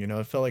feeling.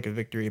 It felt like a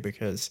victory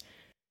because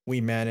we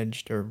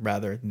managed, or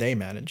rather they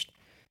managed,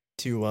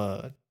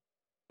 to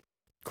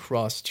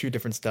cross two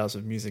different styles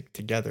of music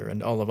together,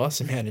 and all of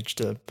us managed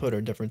to put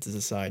our differences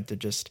aside to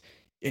just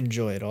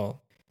enjoy it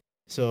all.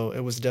 So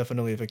it was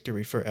definitely a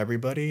victory for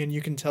everybody, and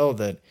you can tell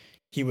that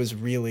he was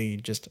really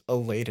just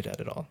elated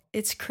at it all.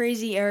 It's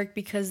crazy, Eric,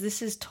 because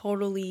this is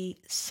totally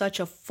such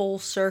a full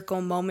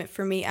circle moment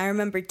for me. I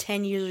remember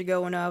 10 years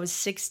ago when I was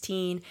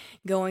 16,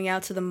 going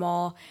out to the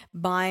mall,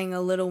 buying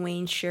a Lil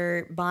Wayne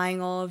shirt,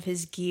 buying all of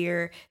his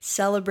gear,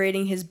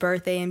 celebrating his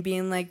birthday and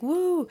being like,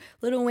 woo,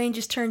 Lil Wayne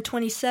just turned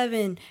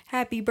 27.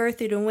 Happy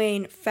birthday to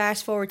Wayne.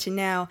 Fast forward to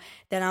now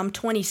that I'm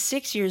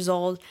 26 years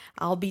old.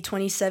 I'll be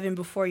 27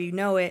 before you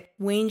know it.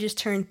 Wayne just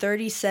turned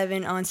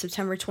 37 on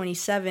September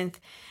 27th.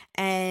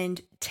 And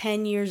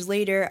 10 years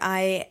later,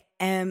 I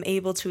am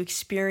able to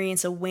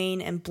experience a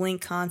Wayne and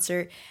Blink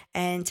concert,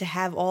 and to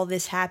have all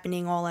this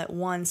happening all at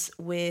once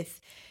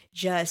with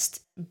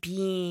just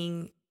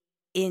being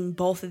in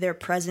both of their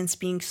presence,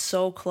 being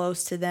so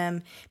close to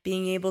them,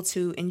 being able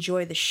to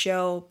enjoy the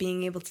show,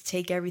 being able to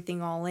take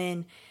everything all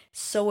in.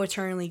 So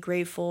eternally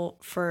grateful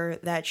for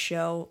that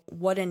show.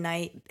 What a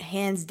night.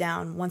 Hands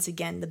down, once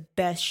again, the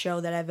best show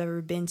that I've ever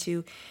been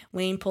to.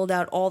 Wayne pulled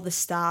out all the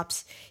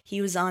stops.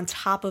 He was on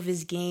top of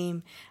his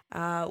game.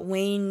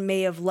 Wayne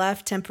may have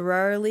left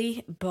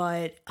temporarily,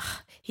 but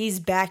he's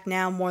back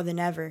now more than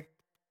ever.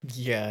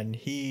 Yeah, and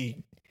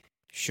he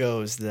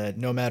shows that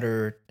no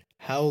matter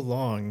how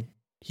long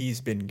he's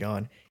been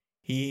gone,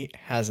 he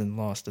hasn't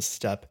lost a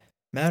step.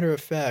 Matter of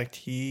fact,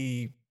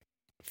 he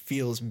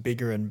feels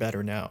bigger and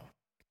better now.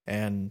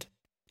 And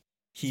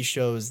he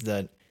shows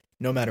that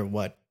no matter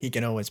what, he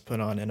can always put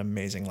on an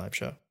amazing live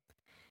show.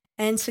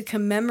 And to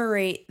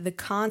commemorate the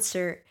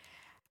concert,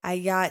 I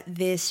got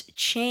this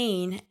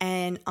chain,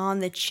 and on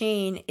the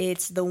chain,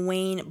 it's the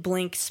Wayne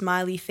Blink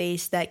smiley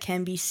face that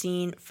can be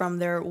seen from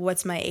their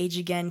What's My Age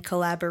Again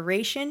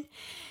collaboration.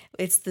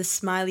 It's the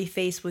smiley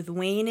face with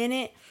Wayne in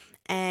it.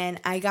 And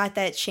I got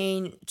that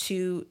chain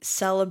to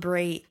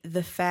celebrate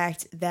the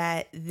fact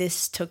that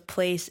this took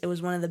place. It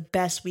was one of the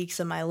best weeks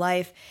of my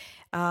life.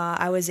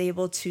 I was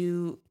able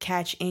to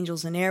catch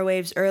Angels and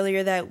Airwaves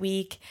earlier that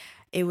week.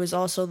 It was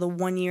also the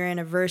 1-year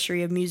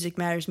anniversary of Music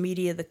Matters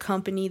Media, the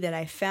company that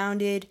I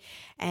founded,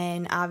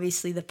 and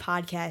obviously the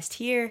podcast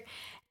here.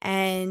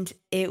 And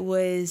it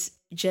was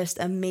just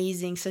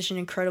amazing, such an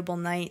incredible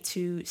night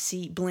to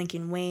see Blink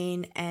and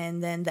Wayne,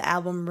 and then the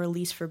album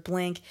release for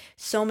Blink.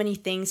 So many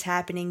things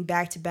happening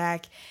back to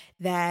back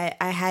that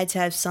I had to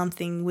have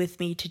something with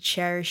me to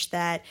cherish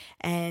that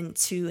and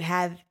to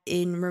have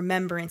in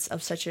remembrance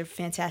of such a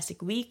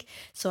fantastic week.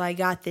 So I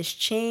got this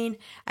chain.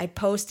 I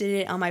posted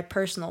it on my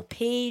personal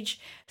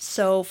page.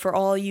 So for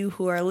all you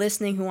who are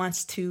listening, who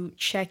wants to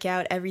check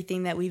out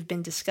everything that we've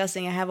been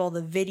discussing, I have all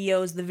the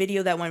videos, the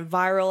video that went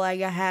viral I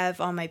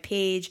have on my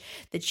page,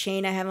 the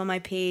chain I have on my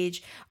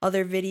page,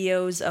 other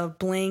videos of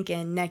Blink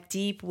and Neck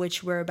Deep,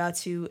 which we're about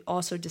to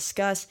also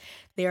discuss.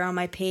 They're on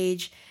my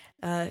page.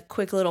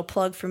 Quick little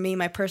plug for me.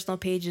 My personal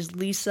page is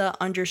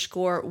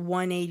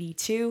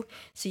Lisa_182.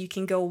 So you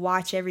can go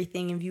watch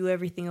everything and view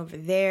everything over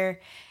there.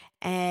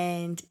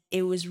 And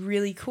it was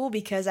really cool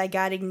because I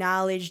got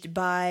acknowledged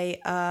by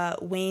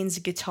Wayne's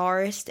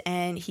guitarist,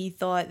 and he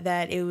thought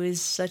that it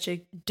was such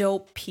a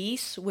dope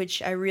piece,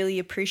 which I really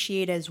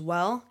appreciate as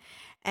well.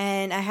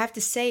 And I have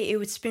to say,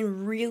 it's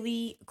been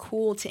really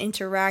cool to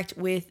interact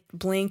with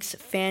Blink's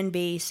fan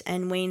base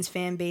and Wayne's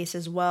fan base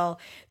as well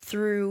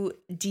through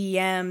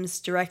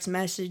DMs, direct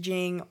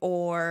messaging,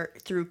 or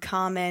through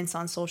comments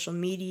on social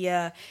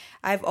media.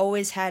 I've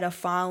always had a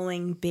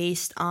following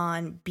based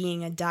on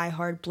being a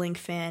diehard Blink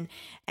fan,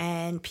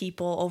 and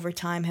people over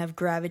time have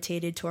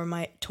gravitated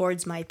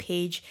towards my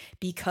page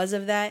because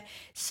of that.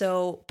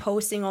 So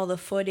posting all the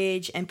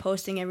footage and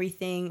posting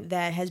everything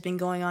that has been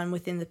going on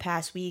within the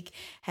past week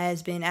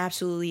has been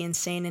absolutely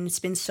insane, and it's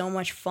been so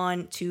much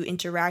fun to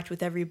interact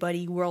with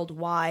everybody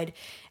worldwide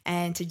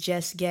and to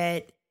just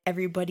get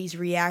everybody's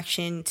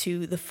reaction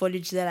to the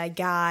footage that I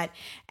got,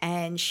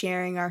 and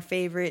sharing our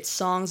favorite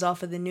songs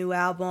off of the new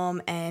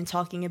album, and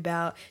talking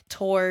about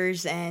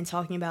tours and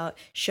talking about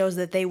shows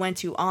that they went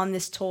to on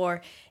this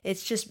tour.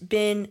 It's just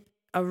been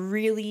a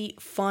really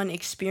fun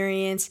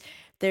experience.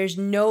 There's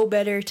no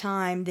better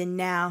time than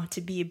now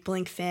to be a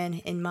Blink fan,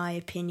 in my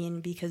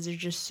opinion, because there's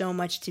just so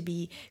much to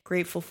be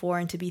grateful for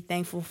and to be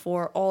thankful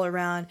for all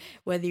around,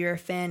 whether you're a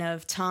fan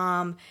of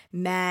Tom,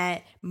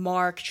 Matt,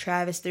 Mark,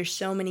 Travis. There's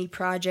so many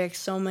projects,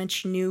 so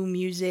much new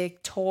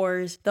music,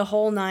 tours, the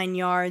whole 9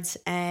 yards,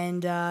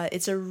 and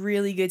it's a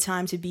really good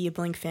time to be a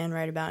Blink fan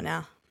right about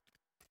now.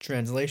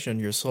 Translation,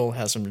 your soul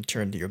hasn't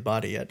returned to your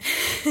body yet.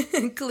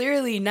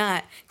 Clearly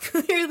not.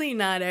 Clearly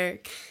not,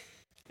 Eric.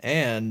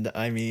 And,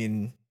 I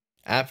mean,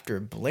 after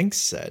Blink's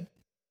set,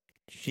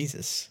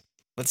 Jesus,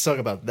 let's talk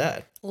about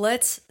that.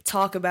 Let's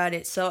talk about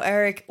it. So,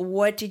 Eric,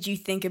 what did you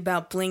think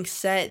about Blink's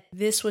set?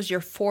 This was your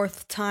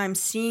 4th time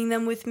seeing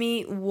them with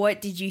me.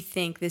 What did you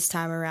think this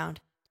time around?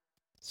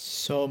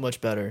 So much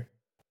better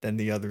than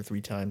the other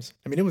 3 times.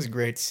 I mean, it was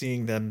great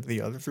seeing them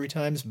the other 3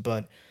 times,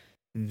 but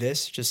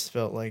this just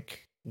felt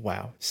like,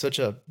 wow, such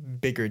a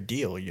bigger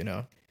deal, you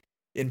know?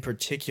 In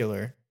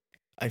particular,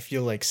 I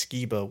feel like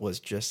Skiba was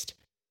just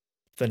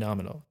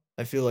phenomenal.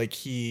 I feel like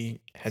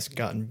he has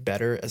gotten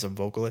better as a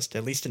vocalist,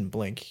 at least in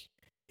Blink.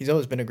 He's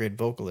always been a great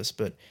vocalist,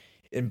 but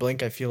in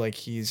Blink, I feel like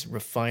he's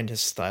refined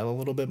his style a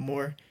little bit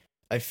more.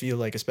 I feel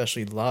like,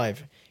 especially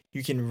live,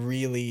 you can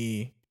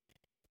really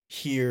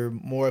hear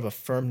more of a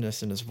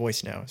firmness in his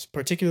voice now,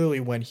 particularly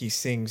when he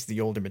sings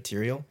the older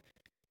material.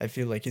 I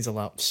feel like he's a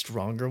lot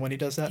stronger when he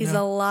does that. He's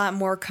a lot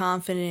more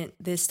confident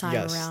this time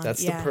around. Yes,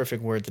 that's the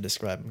perfect word to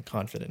describe him,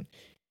 confident.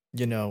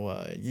 You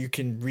know, you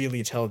can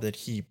really tell that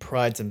he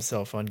prides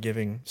himself on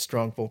giving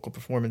strong vocal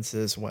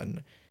performances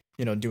when,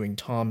 you know, doing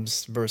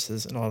Tom's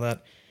verses and all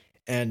that.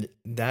 And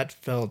that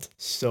felt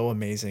so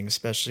amazing,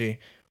 especially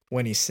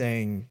when he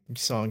sang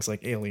songs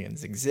like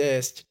Aliens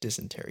Exist,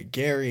 Dysentery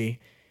Gary,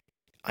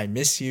 I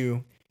Miss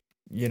You,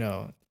 you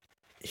know,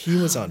 he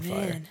was Oh on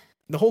fire. man.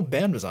 The whole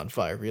band was on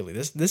fire, really.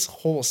 This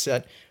whole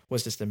set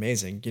was just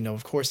amazing. You know,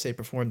 of course they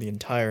performed the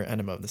entire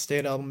Enema of the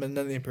State album, and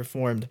then they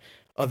performed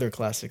other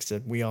classics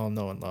that we all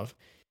know and love.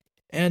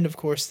 And of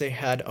course they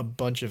had a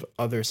bunch of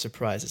other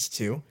surprises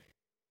too.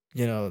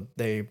 You know,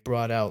 they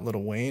brought out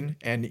Lil Wayne,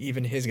 and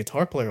even his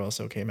guitar player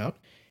also came out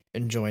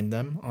and joined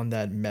them on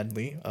that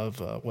medley of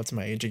What's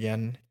My Age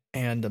Again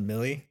and A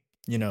Milli.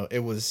 You know, it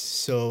was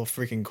so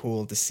freaking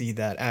cool to see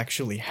that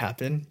actually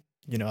happen.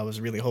 You know, I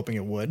was really hoping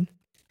it would.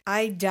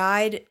 I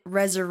died,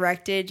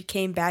 resurrected,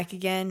 came back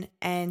again,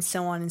 and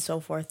so on and so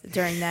forth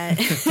during that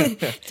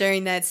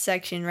during that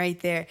section right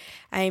there.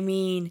 I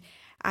mean,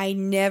 I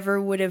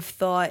never would have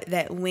thought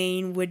that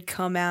Wayne would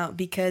come out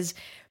because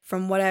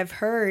from what I've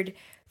heard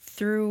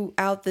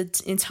throughout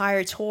the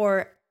entire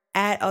tour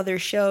at other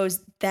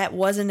shows, that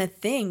wasn't a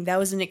thing. That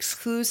was an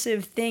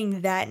exclusive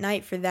thing that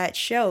night for that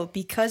show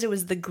because it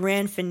was the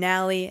grand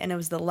finale and it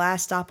was the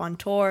last stop on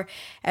tour.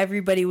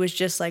 Everybody was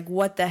just like,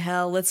 what the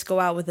hell? Let's go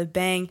out with a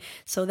bang.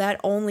 So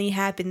that only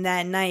happened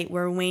that night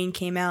where Wayne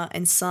came out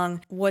and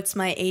sung What's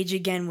My Age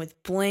Again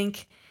with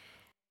Blink.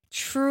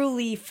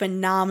 Truly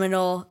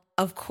phenomenal.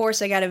 Of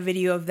course, I got a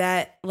video of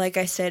that. Like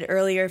I said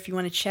earlier, if you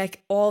want to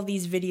check all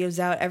these videos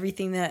out,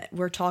 everything that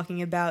we're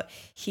talking about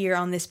here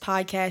on this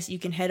podcast, you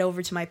can head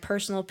over to my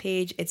personal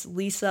page. It's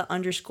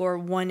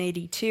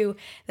Lisa_182.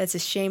 That's a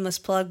shameless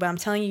plug, but I'm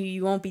telling you,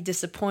 you won't be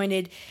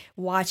disappointed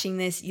watching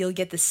this. You'll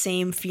get the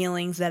same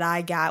feelings that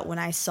I got when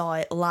I saw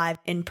it live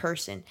in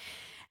person.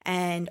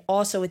 And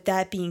also, with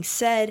that being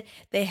said,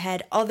 they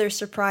had other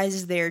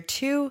surprises there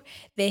too.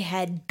 They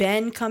had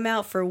Ben come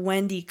out for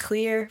Wendy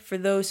Clear. For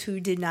those who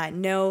did not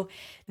know,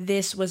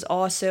 this was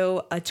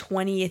also a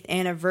 20th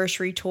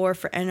anniversary tour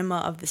for Enema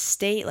of the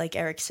State, like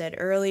Eric said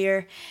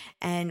earlier.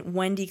 And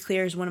Wendy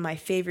Clear is one of my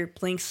favorite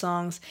Blink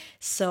songs.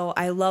 So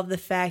I love the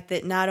fact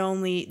that not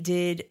only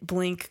did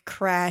Blink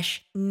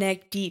crash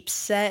Neck Deep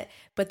set,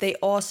 but they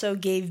also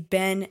gave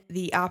Ben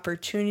the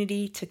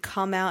opportunity to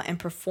come out and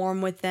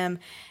perform with them.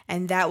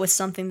 And that was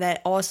something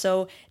that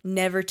also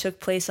never took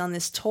place on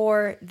this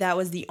tour. That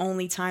was the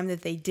only time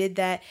that they did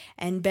that.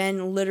 And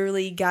Ben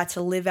literally got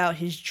to live out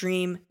his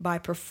dream by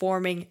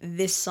performing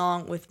this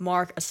song with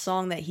Mark, a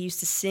song that he used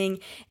to sing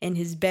in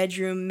his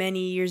bedroom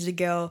many years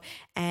ago.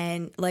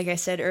 And like I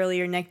said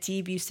earlier, Neck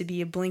Deep used to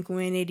be a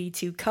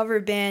Blink-182 cover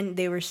band.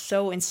 They were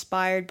so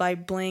inspired by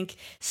Blink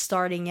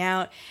starting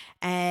out.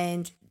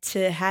 And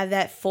to have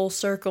that full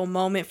circle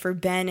moment for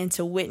Ben and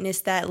to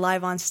witness that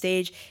live on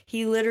stage,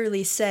 he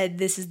literally said,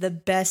 "This is the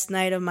best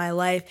night of my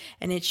life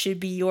and it should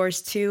be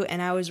yours too."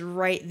 And I was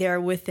right there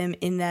with him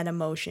in that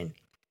emotion.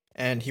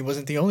 And he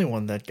wasn't the only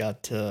one that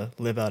got to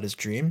live out his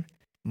dream.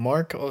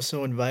 Mark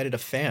also invited a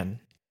fan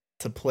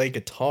to play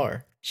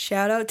guitar.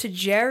 Shout out to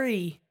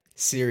Jerry.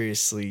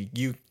 Seriously,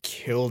 you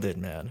killed it,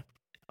 man.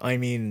 I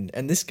mean,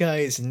 and this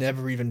guy has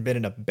never even been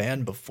in a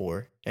band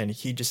before, and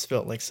he just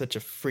felt like such a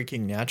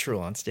freaking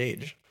natural on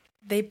stage.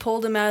 They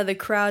pulled him out of the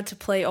crowd to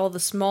play all the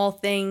small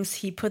things.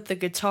 He put the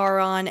guitar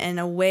on and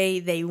away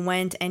they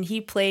went, and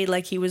he played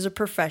like he was a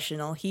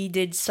professional. He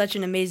did such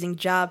an amazing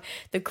job.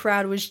 The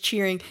crowd was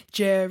cheering,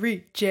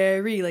 "Jerry,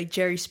 Jerry," like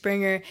Jerry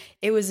Springer.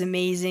 It was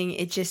amazing.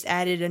 It just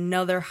added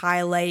another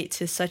highlight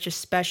to such a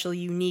special,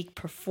 unique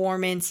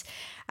performance.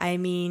 I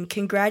mean,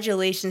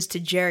 congratulations to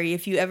Jerry.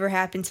 If you ever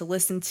happen to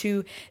listen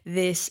to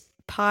this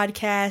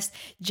podcast,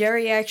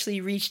 Jerry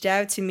actually reached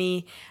out to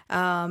me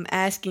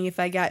asking if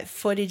I got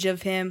footage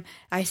of him.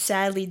 I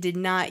sadly did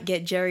not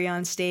get Jerry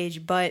on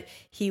stage, but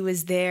he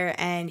was there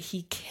and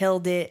he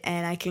killed it,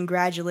 and I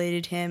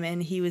congratulated him,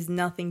 and he was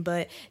nothing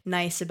but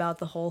nice about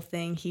the whole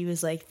thing. He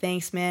was like,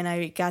 "Thanks, man.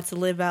 I got to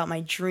live out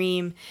my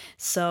dream."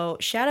 So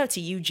shout out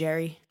to you,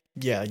 Jerry.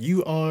 Yeah,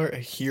 you are a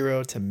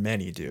hero to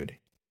many, dude.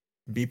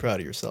 Be proud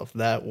of yourself.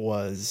 That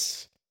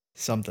was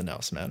something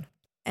else, man.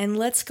 And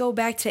let's go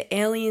back to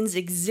Aliens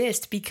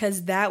Exist,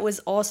 because that was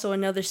also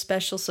another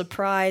special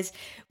surprise.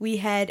 We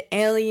had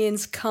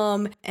aliens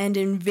come and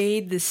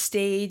invade the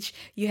stage.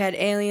 You had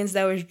aliens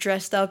that was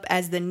dressed up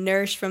as the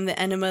nurse from the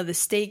Enema of the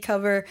State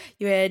cover.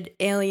 You had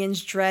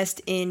aliens dressed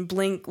in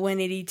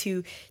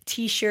Blink-182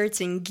 t-shirts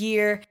and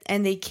gear.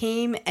 And they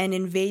came and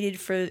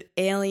invaded for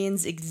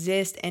Aliens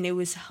Exist. And it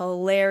was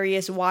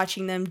hilarious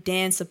watching them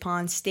dance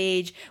upon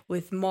stage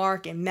with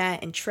Mark and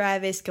Matt and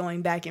Travis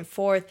going back and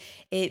forth.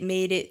 It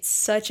made it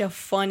such a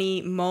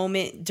funny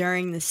moment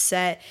during the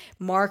set.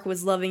 Mark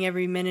was loving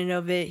every minute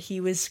of it.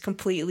 He was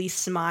completely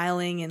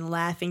smiling and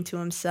laughing to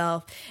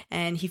himself,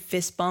 and he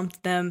fist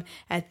bumped them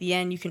at the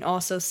end. You can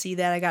also see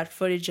that. I got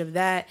footage of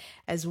that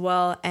as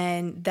well,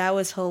 and that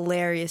was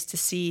hilarious to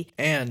see.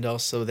 And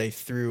also they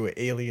threw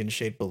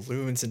alien-shaped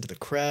balloons into the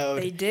crowd.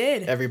 They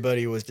did.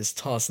 Everybody was just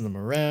tossing them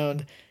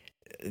around.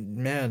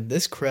 Man,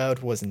 this crowd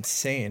was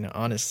insane,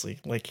 honestly.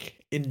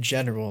 Like, in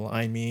general,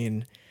 I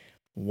mean,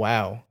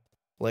 wow.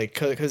 Like,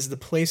 because the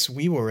place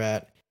we were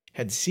at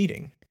had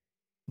seating.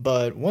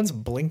 But once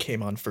Blink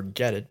came on,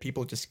 forget it.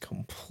 People just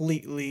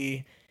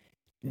completely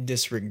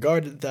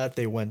disregarded that.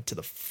 They went to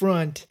the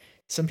front.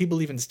 Some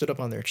people even stood up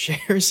on their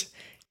chairs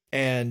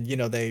and,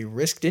 they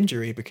risked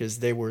injury because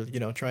they were,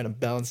 trying to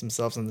balance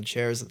themselves on the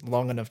chairs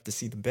long enough to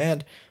see the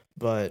band.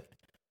 But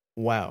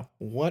wow,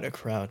 what a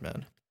crowd,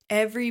 man.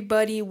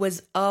 Everybody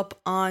was up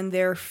on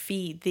their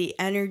feet. The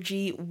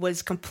energy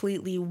was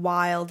completely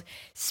wild.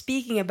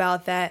 Speaking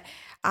about that,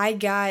 I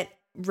got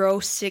row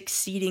 6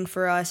 seating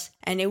for us,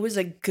 and it was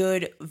a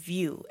good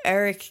view.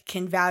 Eric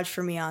can vouch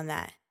for me on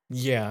that.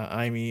 Yeah,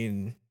 I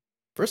mean,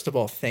 first of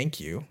all, thank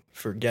you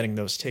for getting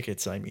those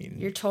tickets. I mean,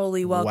 You're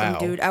totally welcome, wow.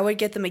 dude. I would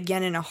get them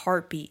again in a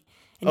heartbeat.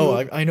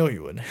 And I know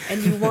you would.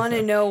 And you want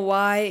to know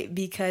why?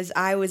 Because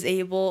I was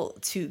able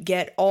to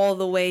get all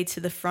the way to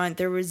the front.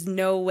 There was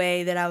no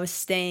way that I was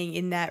staying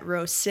in that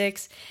row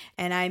 6,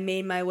 and I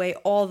made my way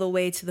all the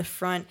way to the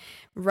front,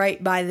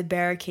 right by the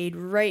barricade,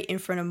 right in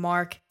front of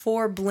Mark.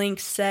 For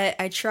Blink's set,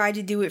 I tried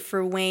to do it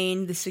for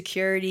Wayne. The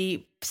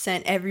security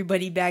sent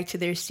everybody back to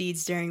their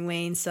seats during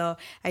Wayne, so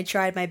I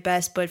tried my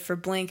best. But for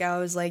Blink, I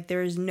was like,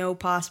 there is no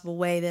possible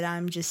way that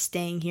I'm just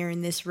staying here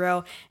in this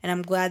row, and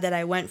I'm glad that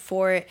I went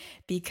for it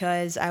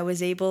because I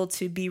was able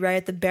to be right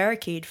at the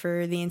barricade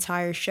for the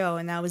entire show,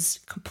 and that was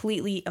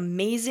completely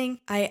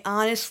amazing. I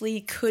honestly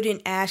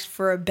couldn't ask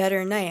for a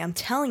better night. I'm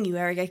telling you,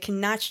 Eric, I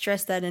cannot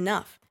stress that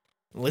enough.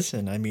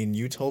 Listen, I mean,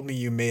 you told me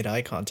you made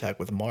eye contact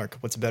with Mark.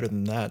 What's better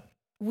than that?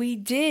 We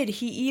did.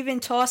 He even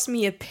tossed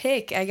me a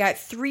pic. I got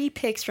 3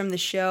 pics from the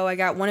show. I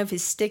got one of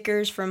his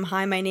stickers from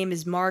Hi, My Name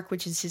is Mark,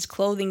 which is his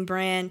clothing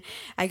brand.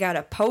 I got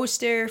a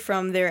poster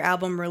from their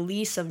album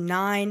release of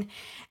 9.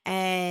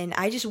 And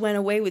I just went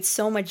away with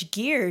so much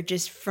gear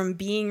just from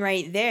being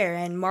right there.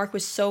 And Mark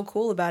was so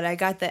cool about it. I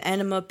got the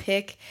Enema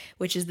pic,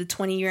 which is the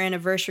 20-year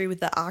anniversary with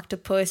the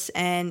octopus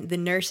and the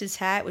nurse's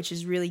hat, which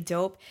is really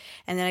dope.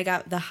 And then I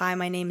got the Hi,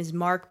 My Name is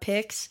Mark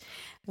pics,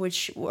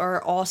 which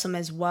are awesome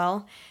as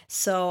well.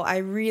 So I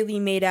really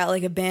made out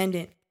like a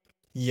bandit.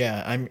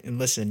 Yeah,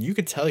 listen, you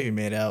could tell you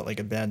made out like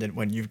a bandit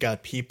when you've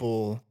got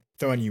people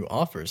throwing you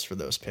offers for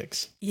those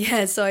pics.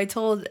 Yeah, so I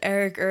told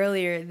Eric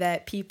earlier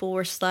that people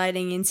were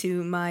sliding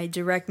into my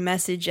direct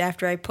message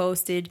after I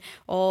posted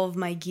all of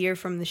my gear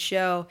from the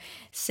show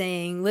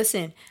saying,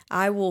 listen,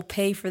 I will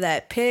pay for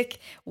that pic.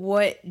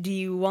 What do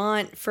you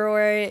want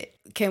for it?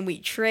 Can we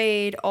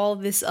trade? All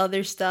this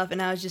other stuff.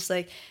 And I was just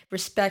like,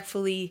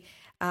 respectfully,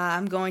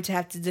 I'm going to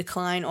have to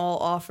decline all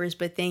offers,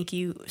 but thank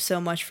you so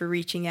much for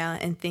reaching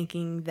out and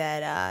thinking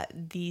that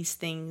these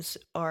things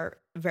are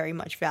very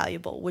much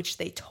valuable, which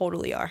they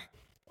totally are.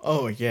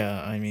 Oh,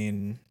 yeah, I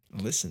mean,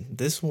 listen,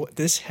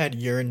 this had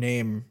your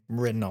name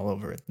written all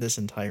over it this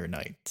entire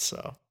night,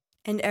 so.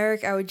 And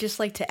Eric, I would just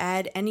like to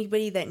add,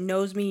 anybody that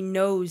knows me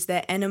knows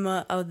that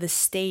Enema of the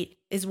State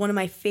is one of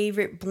my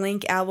favorite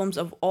Blink albums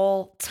of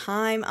all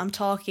time. I'm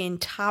talking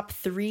top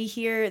 3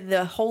 here.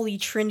 The Holy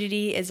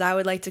Trinity, as I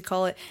would like to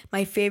call it.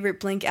 My favorite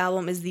Blink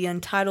album is the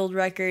Untitled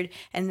record,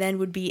 and then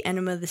would be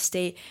Enema of the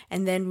State,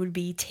 and then would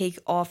be Take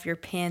Off Your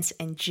Pants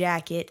and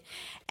Jacket.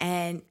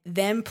 And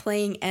them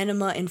playing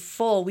Enema in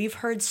full. We've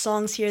heard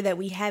songs here that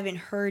we haven't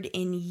heard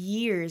in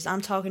years.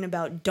 I'm talking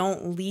about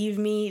Don't Leave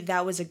Me.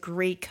 That was a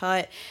great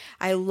cut.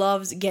 I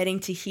loved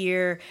getting to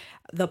hear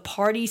the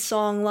Party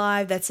song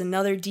live. That's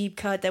another deep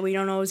cut that we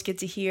don't always get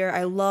to hear.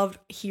 I loved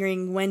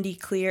hearing Wendy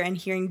Clear and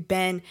hearing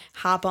Ben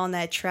hop on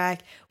that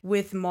track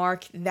with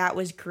Mark. That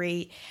was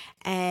great.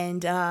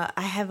 And I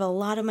have a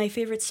lot of my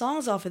favorite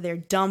songs off of there.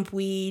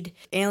 Dumpweed,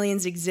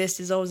 Aliens Exist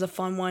is always a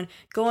fun one.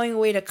 Going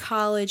Away to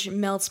College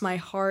melts my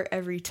heart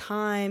every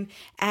time.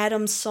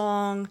 Adam's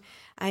Song.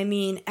 I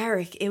mean,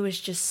 Eric, it was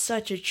just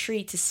such a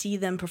treat to see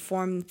them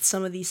perform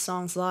some of these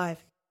songs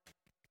live.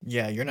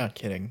 Yeah, you're not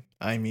kidding.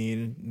 I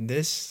mean,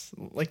 this,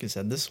 like I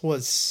said, this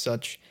was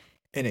such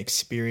an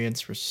experience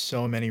for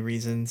so many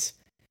reasons.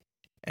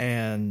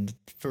 And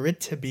for it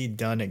to be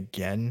done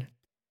again,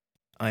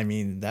 I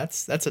mean,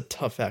 that's a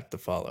tough act to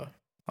follow,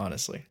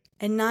 honestly.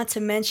 And not to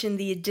mention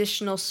the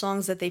additional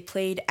songs that they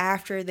played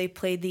after they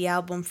played the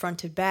album front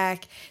to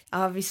back.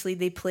 Obviously,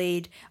 they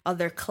played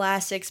other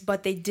classics,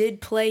 but they did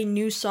play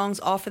new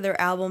songs off of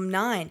their album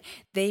 9.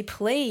 They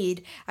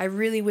played I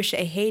Really Wish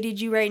I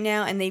Hated You Right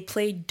Now, and they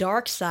played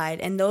Dark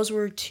Side. And those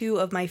were 2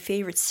 of my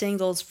favorite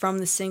singles from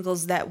the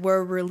singles that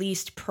were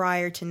released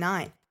prior to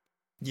 9.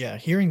 Yeah,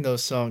 hearing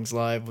those songs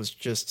live was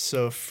just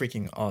so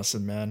freaking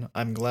awesome, man.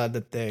 I'm glad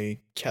that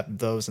they kept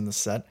those in the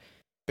set,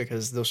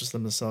 because those are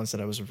some of the songs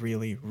that I was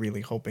really,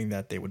 really hoping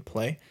that they would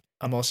play.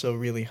 I'm also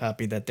really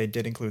happy that they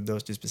did include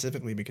those 2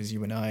 specifically, because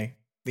you and I,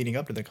 leading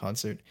up to the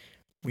concert,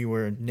 we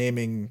were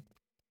naming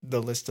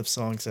the list of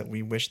songs that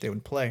we wish they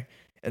would play,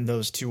 and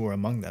those 2 were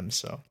among them,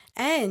 so.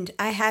 And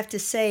I have to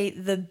say,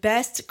 the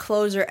best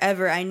closer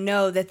ever. I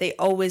know that they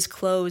always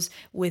close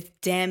with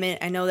Damn It.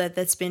 I know that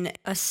that's been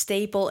a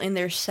staple in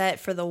their set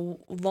for the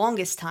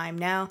longest time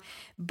now,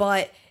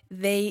 but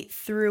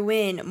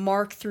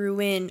Mark threw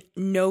in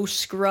No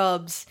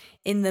Scrubs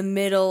in the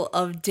middle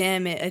of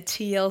Damn It, a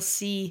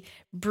TLC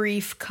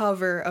brief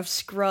cover of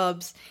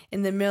Scrubs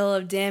in the middle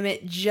of Damn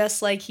It,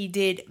 just like he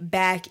did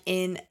back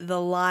in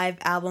the live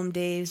album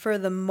days. For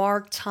the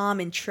Mark, Tom,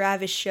 and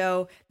Travis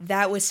show,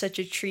 that was such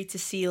a treat to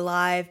see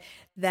live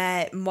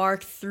that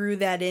Mark threw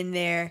that in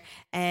there,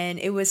 and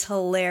it was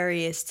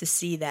hilarious to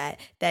see that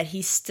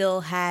he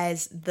still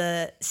has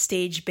the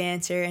stage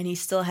banter and he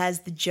still has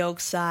the joke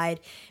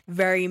side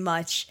very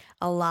much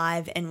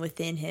alive and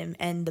within him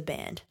and the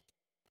band.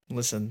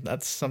 Listen,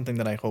 that's something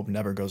that I hope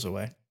never goes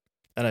away.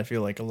 And I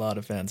feel like a lot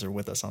of fans are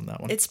with us on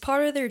that one. It's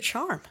part of their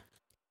charm.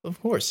 Of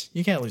course,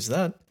 you can't lose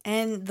that.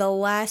 And the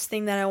last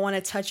thing that I want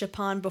to touch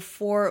upon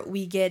before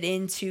we get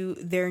into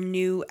their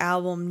new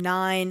album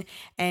 9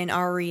 and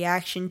our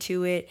reaction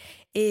to it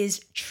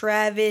is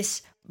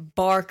Travis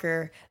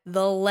Barker,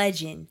 the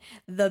legend,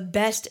 the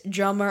best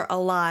drummer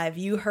alive.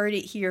 You heard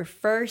it here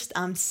first.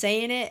 I'm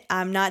saying it.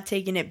 I'm not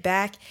taking it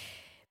back.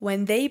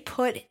 When they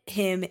put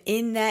him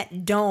in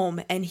that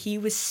dome and he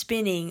was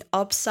spinning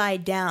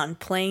upside down,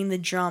 playing the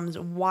drums,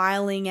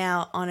 wiling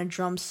out on a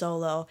drum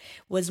solo,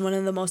 was one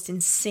of the most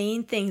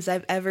insane things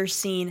I've ever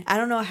seen. I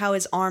don't know how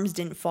his arms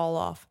didn't fall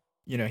off.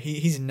 You know,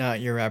 he's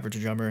not your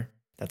average drummer.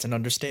 That's an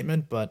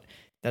understatement, but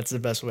that's the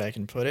best way I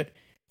can put it.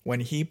 When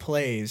he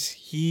plays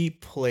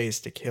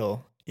to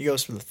kill. He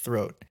goes for the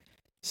throat.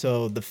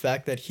 So the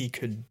fact that he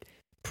could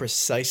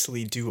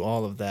precisely do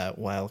all of that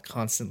while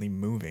constantly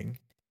moving,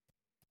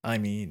 I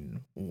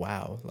mean,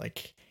 wow.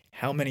 Like,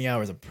 how many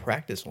hours of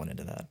practice went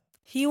into that?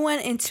 He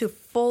went into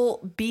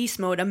full beast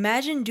mode.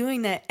 Imagine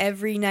doing that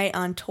every night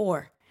on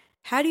tour.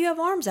 How do you have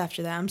arms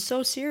after that? I'm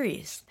so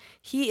serious.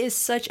 He is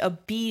such a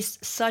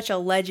beast, such a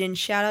legend.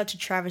 Shout out to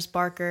Travis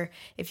Barker.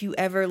 If you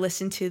ever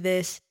listen to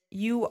this,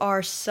 you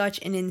are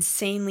such an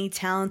insanely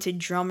talented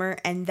drummer,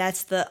 and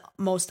that's the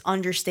most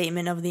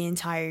understatement of the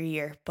entire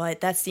year. But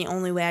that's the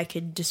only way I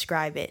could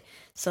describe it.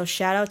 So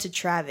shout out to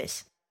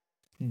Travis.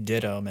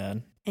 Ditto,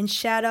 man. And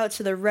shout out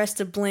to the rest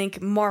of Blink,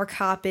 Mark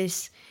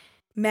Hoppus,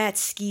 Matt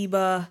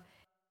Skiba,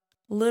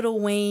 Lil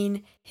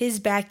Wayne, his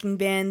backing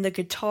band, the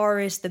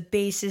guitarist, the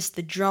bassist,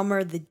 the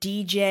drummer, the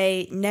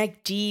DJ,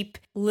 Neck Deep,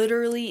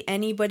 literally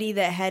anybody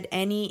that had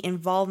any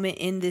involvement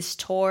in this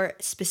tour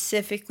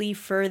specifically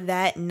for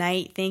that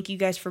night. Thank you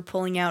guys for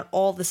pulling out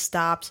all the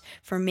stops,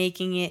 for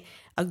making it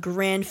a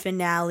grand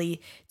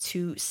finale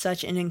to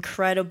such an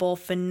incredible,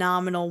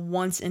 phenomenal,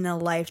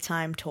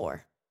 once-in-a-lifetime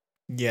tour.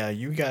 Yeah,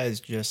 you guys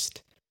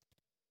just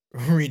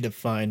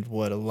redefined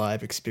what a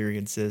live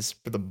experience is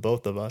for the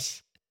both of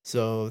us.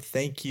 So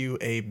thank you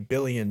a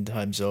billion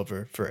times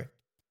over for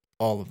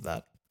all of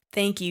that.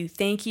 Thank you.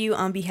 Thank you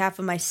on behalf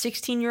of my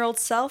 16-year-old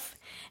self,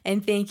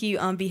 and thank you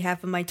on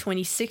behalf of my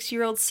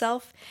 26-year-old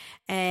self,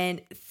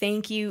 and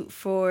thank you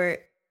for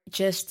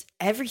just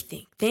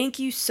everything. Thank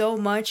you so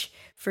much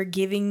for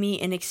giving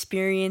me an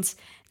experience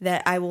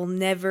that I will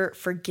never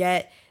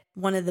forget.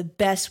 One of the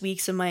best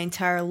weeks of my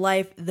entire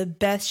life, the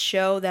best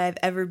show that I've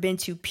ever been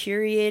to,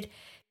 period.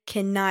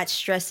 Cannot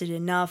stress it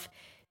enough.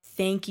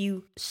 Thank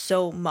you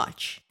so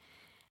much.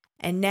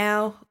 And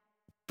now,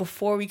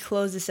 before we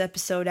close this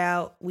episode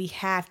out, we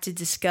have to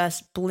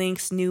discuss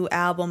Blink's new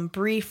album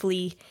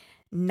briefly,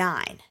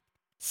 9.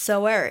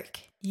 So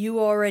Eric, you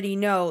already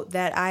know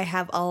that I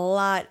have a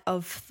lot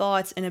of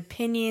thoughts and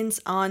opinions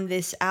on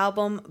this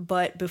album,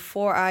 but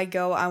before I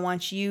go, I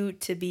want you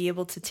to be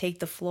able to take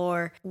the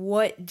floor.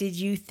 What did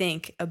you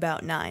think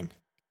about 9?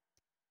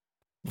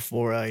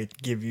 Before I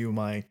give you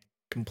my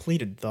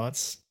completed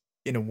thoughts,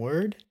 in a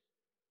word,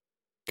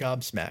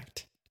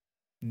 gobsmacked.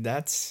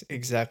 That's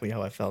exactly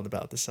how I felt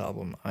about this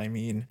album. I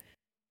mean,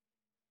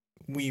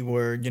 you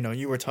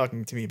were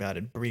talking to me about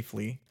it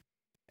briefly,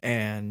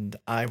 and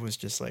I was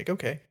just like,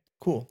 okay,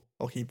 cool,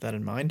 I'll keep that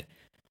in mind.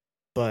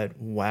 But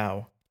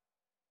wow,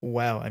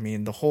 I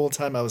mean, the whole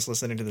time I was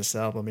listening to this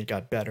album, it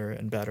got better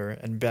and better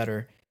and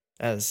better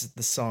as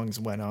the songs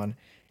went on,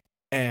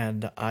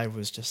 and I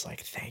was just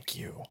like, thank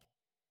you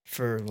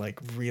for like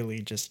really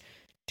just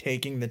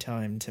taking the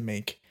time to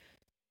make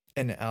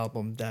an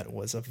album that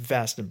was a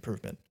vast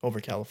improvement over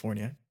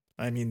California.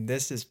 I mean,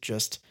 this is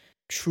just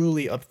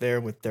truly up there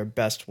with their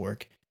best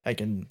work. I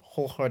can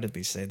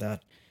wholeheartedly say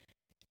that.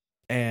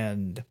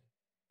 And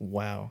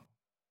wow.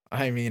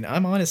 I mean,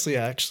 I'm honestly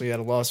actually at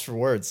a loss for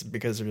words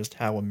because of just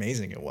how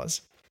amazing it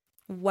was.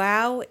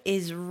 Wow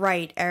is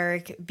right,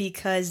 Eric,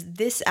 because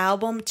this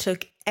album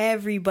took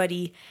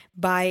everybody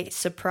by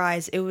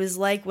surprise. It was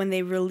like when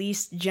they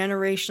released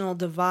Generational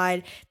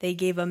Divide, they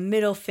gave a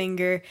middle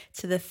finger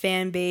to the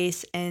fan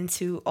base and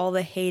to all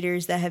the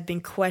haters that have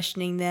been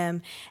questioning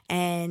them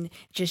and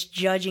just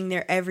judging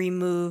their every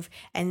move.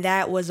 And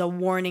that was a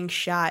warning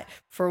shot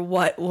for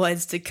what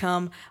was to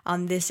come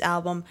on this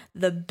album.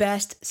 The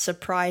best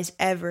surprise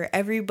ever.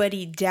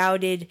 Everybody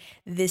doubted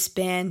this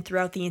band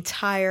throughout the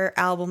entire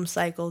album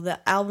cycle.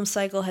 The album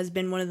cycle has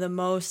been one of the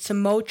most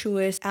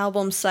tumultuous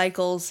album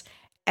cycles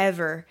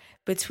ever,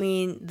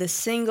 between the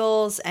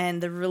singles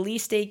and the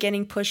release date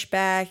getting pushed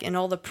back and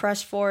all the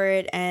press for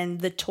it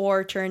and the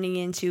tour turning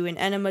into an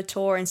Enema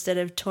tour instead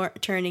of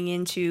turning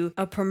into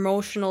a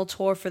promotional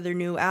tour for their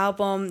new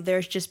album.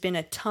 There's just been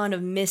a ton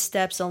of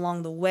missteps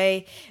along the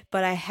way,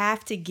 but I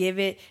have to give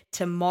it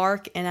to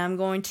Mark, and I'm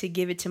going to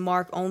give it to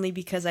Mark only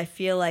because I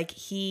feel like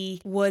he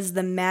was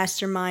the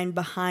mastermind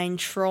behind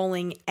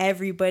trolling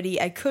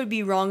everybody. I could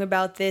be wrong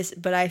about this,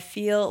 but I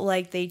feel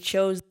like they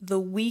chose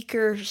the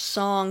weaker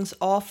songs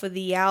off of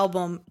the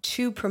album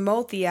to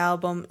promote the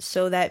album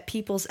so that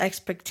people's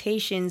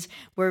expectations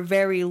were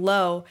very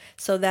low,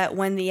 so that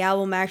when the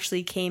album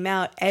actually came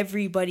out,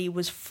 everybody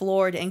was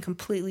floored and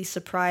completely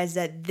surprised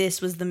that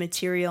this was the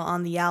material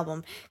on the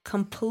album.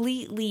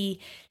 Completely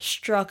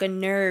struck a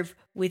nerve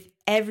with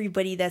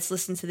everybody that's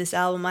listened to this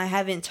album. I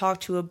haven't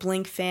talked to a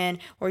Blink fan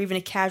or even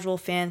a casual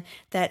fan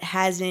that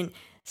hasn't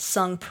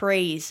sung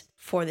praise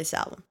for this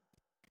album.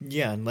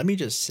 Yeah, and let me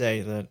just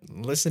say that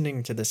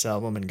listening to this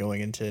album and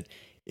going into it,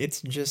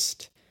 it's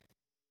just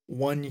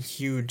one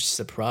huge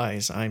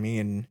surprise. I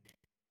mean,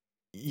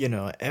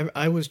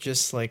 I was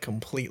just like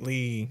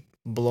completely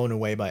blown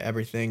away by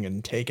everything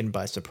and taken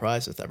by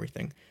surprise with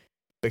everything.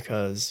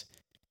 Because,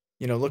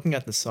 looking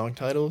at the song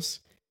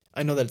titles,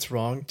 I know that it's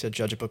wrong to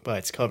judge a book by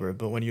its cover,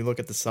 but when you look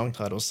at the song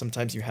titles,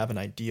 sometimes you have an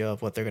idea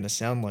of what they're going to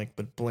sound like,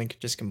 but Blink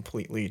just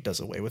completely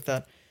does away with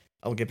that.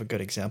 I'll give a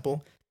good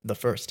example. The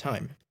First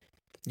Time.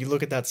 You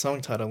look at that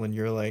song title and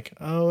you're like,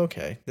 oh,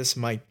 okay, this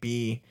might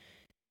be,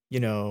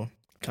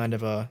 kind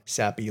of a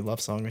sappy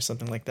love song or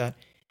something like that.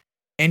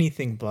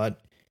 Anything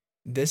but.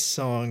 This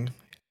song,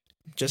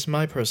 just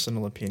my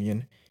personal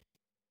opinion,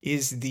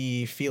 is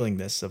the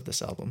feelingness of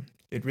this album.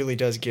 It really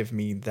does give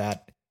me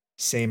that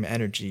same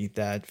energy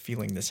that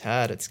Feeling This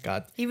had. It's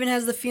got... Even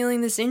has the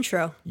Feeling This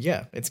intro.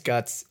 Yeah, it's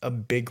got a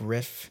big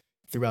riff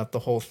throughout the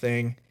whole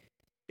thing.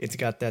 It's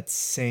got that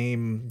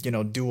same,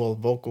 dual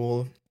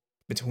vocal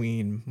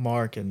between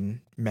Mark and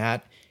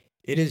Matt.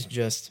 It is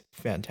just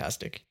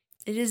fantastic.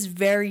 It is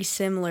very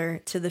similar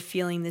to the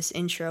Feeling This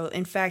intro.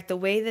 In fact, the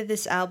way that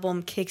this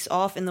album kicks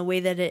off and the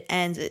way that it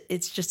ends,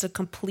 it's just a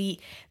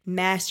complete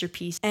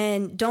masterpiece.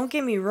 And don't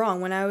get me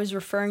wrong, when I was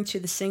referring to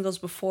the singles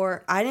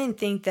before, I didn't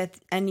think that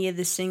any of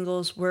the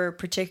singles were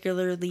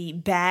particularly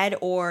bad,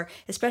 or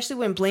especially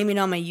when Blame It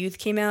On My Youth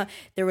came out,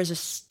 there was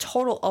a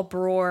total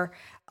uproar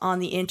on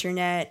the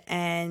internet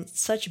and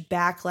such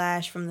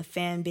backlash from the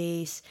fan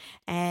base,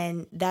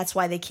 and that's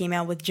why they came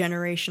out with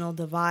Generational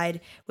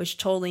Divide, which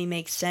totally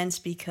makes sense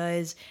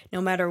because no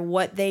matter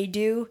what they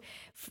do,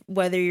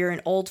 whether you're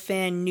an old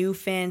fan, new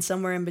fan,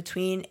 somewhere in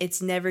between,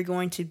 it's never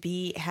going to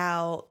be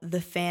how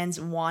the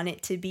fans want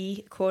it to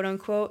be, quote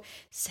unquote,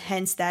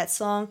 hence that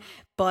song.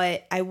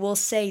 But I will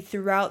say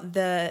throughout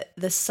the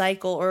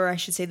cycle, or I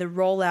should say the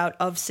rollout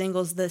of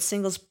singles, the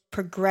singles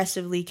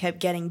progressively kept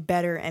getting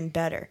better and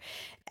better.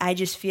 I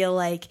just feel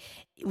like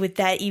with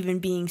that even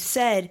being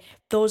said,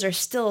 those are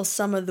still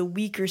some of the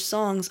weaker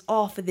songs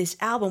off of this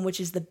album,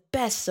 which is the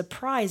best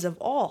surprise of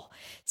all.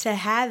 To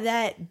have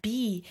that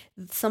be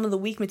some of the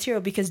weak material,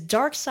 because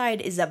Dark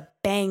Side is a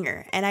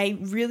banger, and I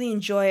really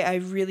enjoy I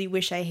Really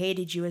Wish I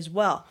Hated You as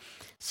well.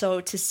 So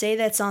to say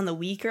that's on the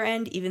weaker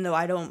end, even though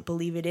I don't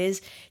believe it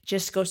is,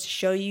 just goes to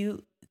show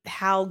you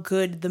how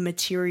good the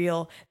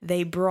material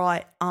they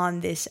brought on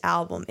this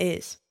album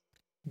is.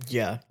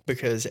 Yeah,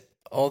 because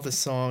all the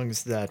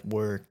songs that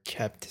were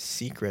kept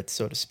secret,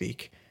 so to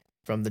speak,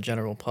 from the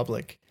general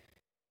public,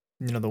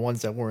 the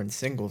ones that weren't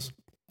singles,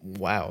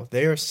 wow,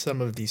 they are some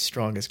of the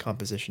strongest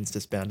compositions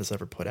this band has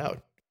ever put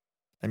out.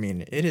 I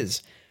mean, it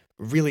is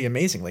really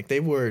amazing. Like, they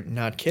were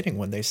not kidding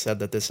when they said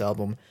that this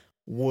album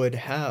would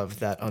have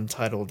that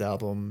Untitled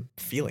album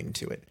feeling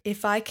to it.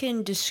 If I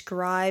can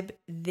describe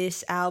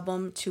this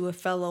album to a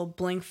fellow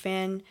Blink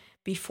fan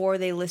before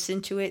they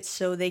listen to it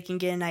so they can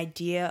get an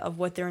idea of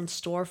what they're in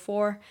store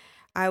for,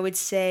 I would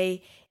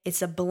say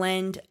it's a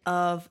blend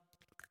of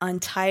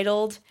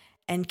Untitled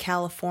and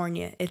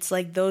California. It's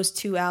like those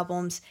two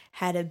albums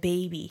had a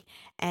baby,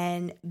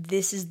 and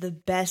this is the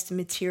best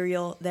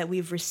material that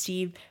we've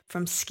received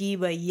from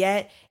Skiba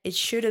yet. It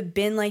should have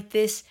been like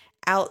this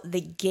out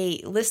the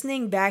gate.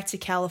 Listening back to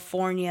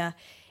California,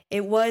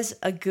 it was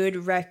a good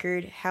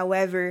record.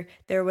 However,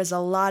 there was a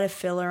lot of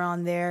filler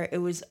on there. It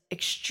was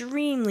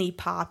extremely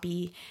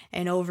poppy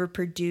and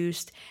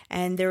overproduced,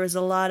 and there was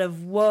a lot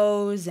of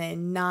woes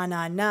and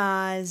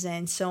na-na-nas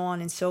and so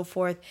on and so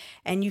forth.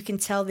 And you can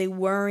tell they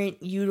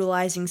weren't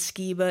utilizing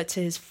Skiba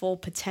to his full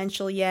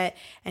potential yet,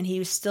 and he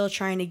was still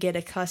trying to get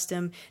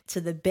accustomed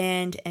to the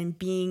band and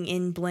being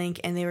in Blink,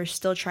 and they were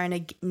still trying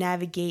to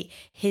navigate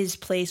his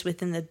place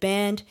within the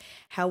band.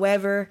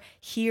 However,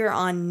 here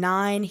on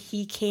 9,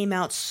 he came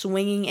out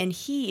swinging, and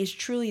he is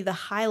truly the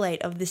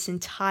highlight of this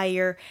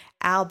entire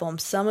album.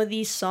 Some of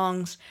these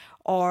songs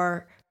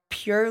are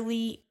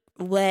purely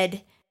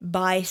led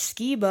by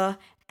Skiba,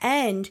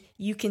 And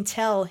you can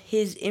tell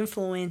his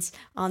influence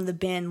on the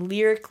band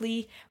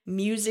lyrically,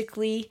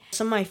 musically.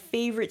 Some of my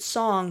favorite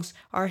songs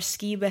are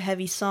Skiba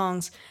heavy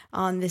songs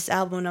on this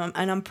album.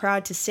 And I'm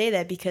proud to say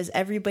that because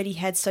everybody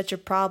had such a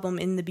problem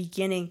in the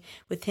beginning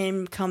with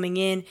him coming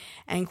in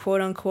and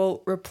quote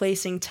unquote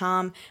replacing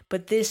Tom.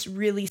 But this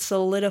really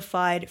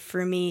solidified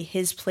for me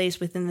his place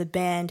within the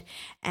band.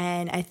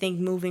 And I think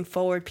moving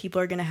forward, people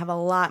are going to have a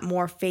lot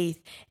more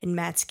faith in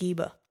Matt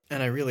Skiba.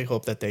 And I really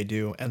hope that they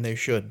do, and they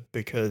should,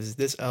 because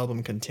this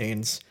album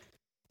contains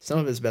some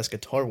of his best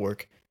guitar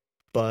work,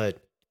 but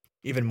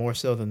even more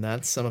so than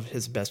that, some of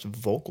his best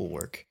vocal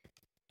work.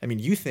 I mean,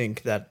 you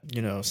think that,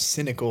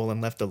 Cynical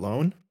and Left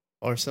Alone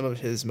are some of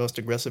his most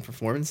aggressive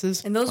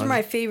performances. And those are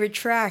my favorite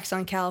tracks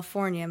on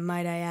California,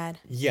 might I add.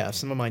 Yeah,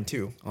 some of mine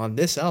too. On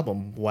this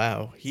album,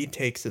 wow, he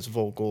takes his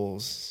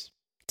vocals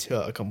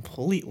to a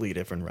completely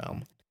different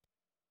realm.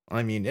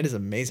 I mean, it is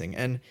amazing.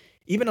 And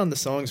even on the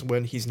songs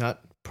when he's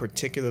not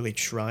particularly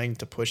trying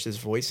to push his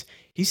voice,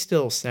 he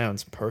still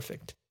sounds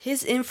perfect.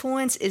 His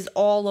influence is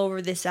all over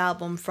this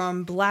album,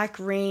 from Black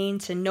Rain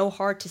to No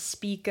Heart to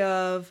Speak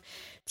Of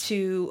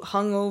to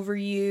Hung Over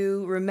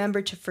You,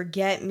 Remember to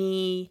Forget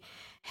Me,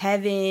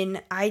 Heaven.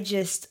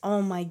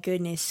 Oh my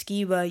goodness,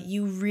 Skiba,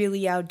 you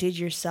really outdid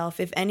yourself.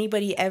 If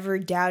anybody ever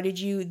doubted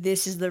you,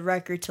 this is the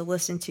record to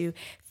listen to.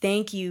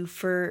 Thank you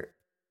for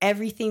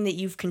everything that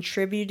you've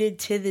contributed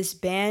to this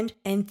band,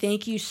 and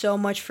thank you so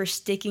much for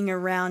sticking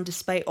around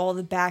despite all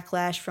the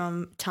backlash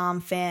from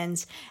Tom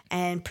fans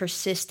and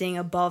persisting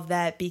above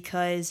that,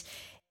 because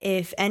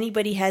if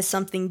anybody has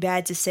something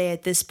bad to say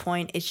at this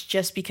point, it's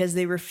just because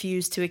they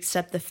refuse to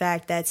accept the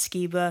fact that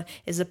Skiba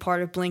is a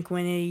part of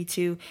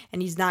Blink-182 and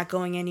he's not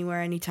going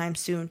anywhere anytime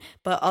soon.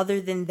 But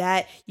other than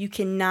that, you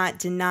cannot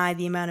deny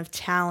the amount of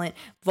talent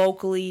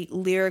vocally,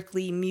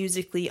 lyrically,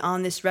 musically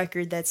on this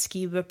record that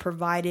Skiba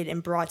provided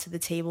and brought to the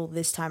table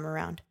this time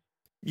around.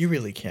 You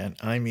really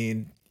can't. I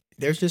mean,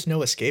 there's just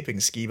no escaping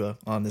Skiba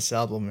on this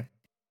album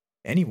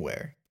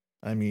anywhere.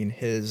 I mean,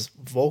 his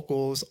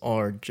vocals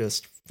are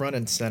just front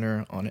and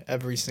center on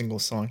every single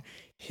song.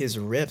 His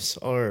riffs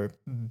are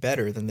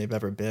better than they've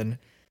ever been.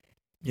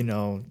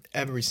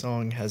 Every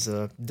song has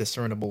a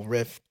discernible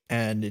riff,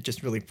 and it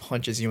just really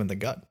punches you in the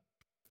gut.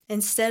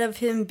 Instead of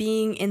him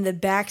being in the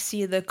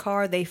backseat of the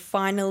car, they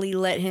finally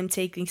let him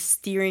take the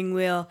steering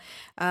wheel,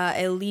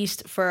 at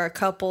least for a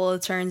couple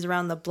of turns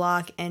around the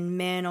block. And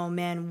man, oh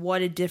man,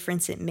 what a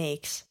difference it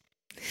makes.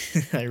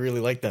 I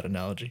really like that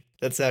analogy.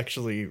 That's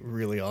actually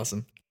really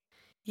awesome.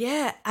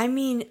 Yeah, I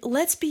mean,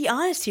 let's be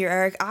honest here,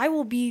 Eric. I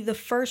will be the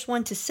first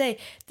one to say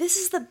this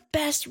is the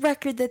best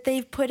record that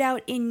they've put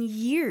out in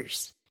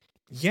years.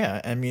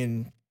 Yeah, I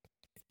mean,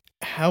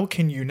 how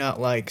can you not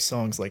like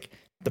songs like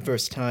The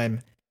First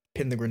Time,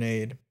 Pin the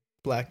Grenade,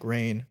 Black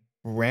Rain,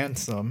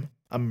 Ransom?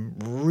 I'm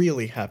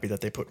really happy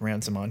that they put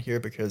Ransom on here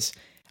because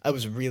I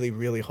was really,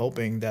 really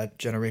hoping that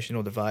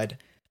Generational Divide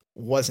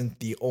wasn't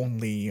the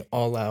only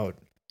all-out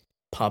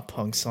pop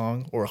punk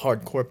song or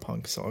hardcore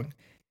punk song.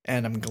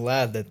 And I'm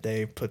glad that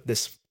they put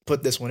this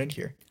one in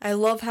here. I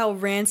love how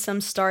Ransom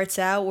starts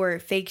out where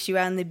it fakes you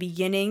out in the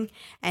beginning,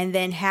 and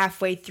then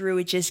halfway through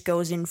it just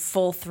goes in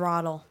full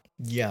throttle.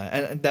 Yeah,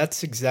 and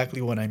that's exactly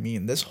what I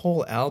mean. This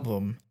whole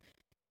album,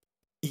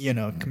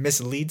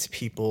 misleads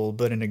people,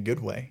 but in a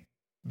good way.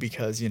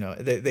 Because,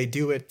 they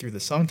do it through the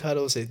song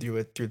titles, they do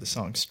it through the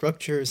song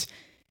structures.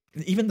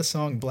 Even the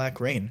song Black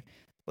Rain,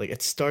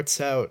 it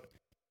starts out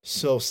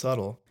so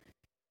subtle.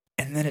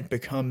 And then it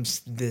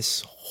becomes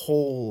this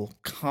whole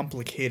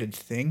complicated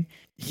thing.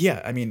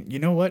 Yeah, I mean, you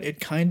know what?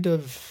 It kind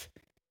of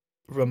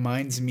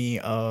reminds me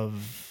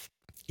of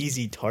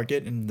Easy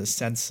Target in the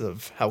sense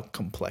of how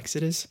complex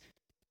it is.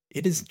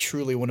 It is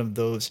truly one of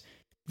those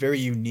very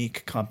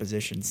unique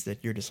compositions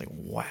that you're just like,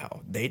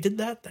 wow, they did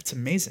that? That's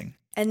amazing.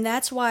 And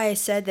that's why I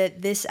said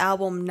that this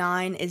album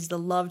 9 is the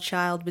love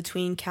child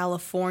between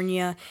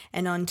California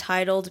and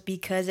Untitled,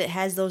 because it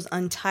has those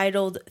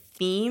Untitled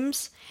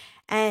themes.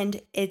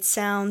 And it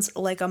sounds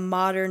like a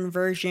modern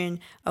version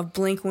of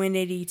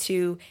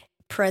Blink-182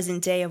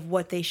 present day of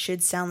what they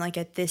should sound like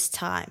at this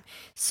time.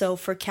 So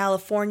for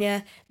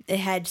California, it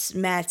had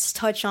Matt's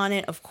touch on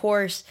it, of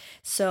course.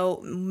 So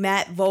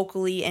Matt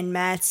vocally and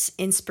Matt's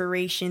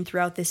inspiration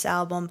throughout this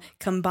album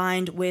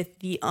combined with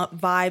the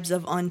vibes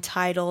of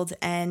Untitled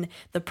and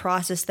the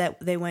process that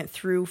they went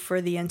through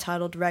for the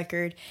Untitled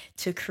record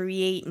to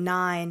create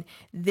 9.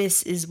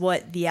 This is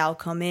what the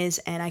outcome is,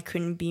 and I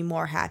couldn't be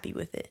more happy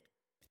with it.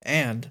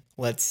 And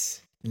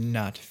let's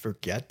not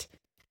forget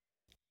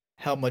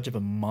how much of a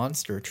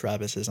monster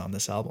Travis is on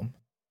this album.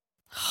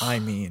 I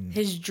mean,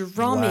 his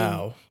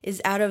drumming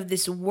is out of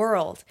this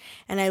world.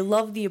 And I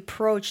love the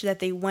approach that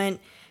they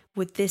went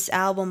with this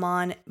album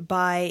on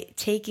by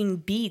taking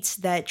beats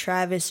that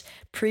Travis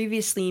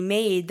previously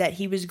made that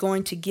he was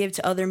going to give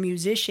to other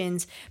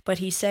musicians. But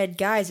he said,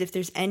 guys, if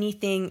there's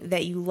anything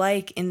that you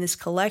like in this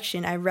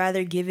collection, I'd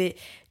rather give it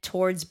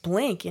towards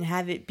Blink and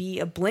have it be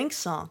a Blink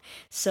song.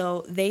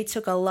 So they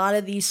took a lot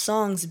of these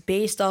songs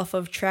based off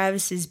of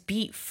Travis's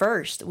beat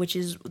first, which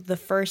is the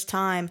first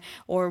time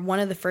or one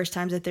of the first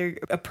times that they're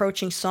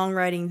approaching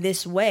songwriting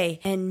this way.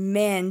 And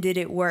man, did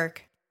it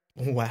work.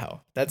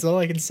 Wow. That's all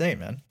I can say,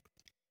 man.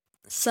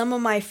 Some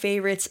of my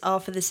favorites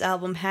off of this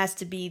album has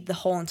to be the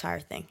whole entire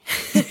thing.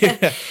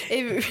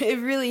 It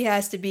really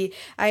has to be.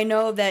 I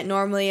know that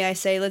normally I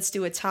say let's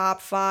do a top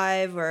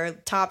 5 or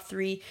top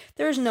 3.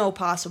 There's no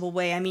possible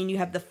way. I mean, you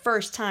have The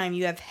First Time,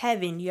 you have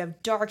Heaven, you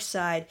have Dark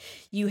Side,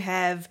 you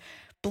have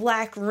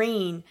Black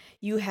Rain,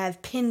 you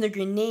have Pin the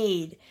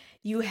Grenade,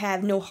 you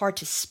have No Heart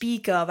to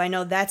Speak Of. I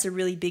know that's a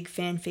really big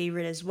fan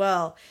favorite as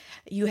well.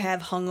 You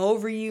have Hung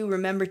Over You,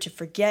 Remember to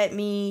Forget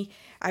Me,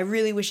 I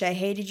Really Wish I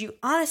Hated You.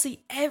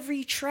 Honestly,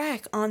 every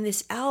track on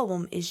this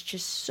album is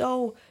just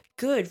so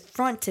good,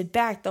 front to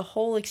back, the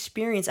whole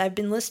experience. I've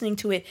been listening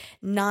to it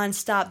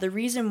nonstop. The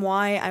reason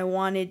why I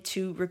wanted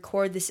to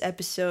record this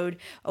episode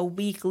a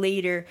week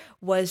later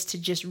was to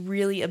just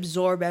really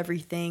absorb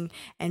everything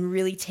and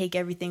really take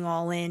everything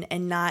all in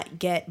and not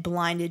get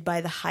blinded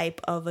by the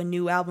hype of a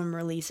new album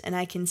release. And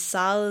I can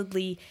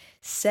solidly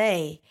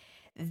say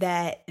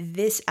that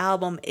this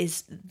album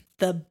is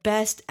the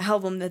best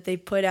album that they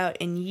put out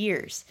in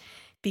years,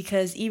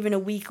 because even a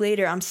week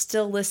later I'm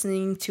still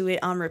listening to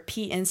it on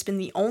repeat, and it's been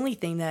the only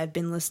thing that I've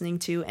been listening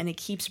to, and it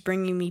keeps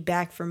bringing me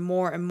back for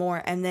more and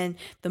more. And then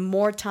the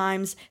more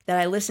times that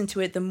I listen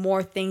to it, the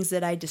more things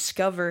that I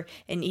discover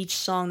in each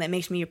song that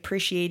makes me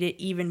appreciate it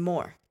even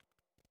more.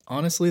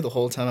 Honestly, the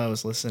whole time I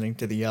was listening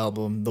to the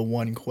album, the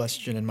one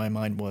question in my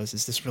mind was,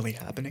 is this really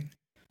happening?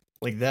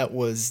 Like, that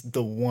was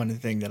the one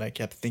thing that I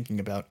kept thinking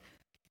about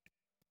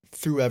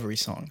through every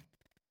song.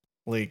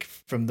 Like,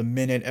 from the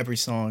minute every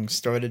song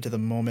started to the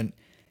moment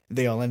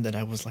they all ended,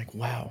 I was like,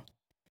 wow,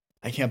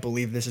 I can't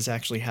believe this is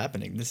actually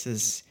happening. This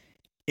is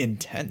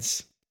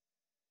intense.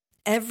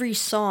 Every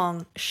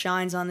song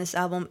shines on this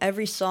album.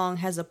 Every song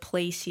has a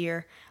place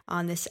here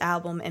on this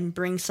album and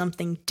brings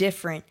something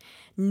different.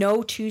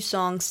 No two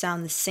songs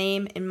sound the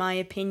same, in my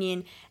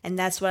opinion, and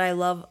that's what I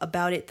love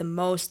about it the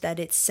most, that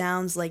it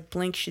sounds like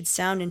Blink should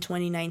sound in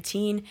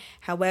 2019.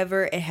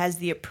 However, it has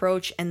the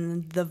approach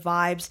and the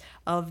vibes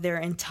of their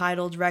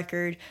Entitled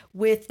record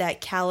with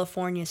that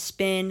California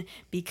spin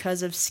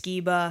because of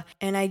Skiba.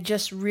 And I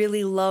just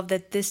really love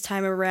that this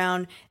time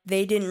around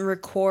they didn't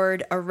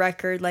record a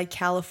record like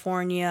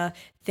California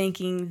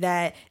thinking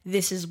that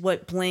this is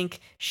what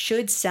Blink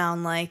should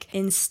sound like.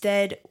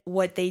 Instead,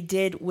 what they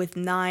did with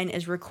 9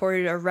 is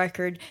recorded a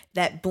record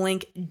that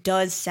Blink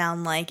does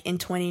sound like in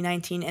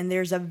 2019, and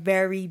there's a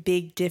very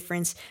big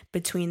difference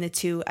between the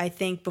two. I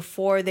think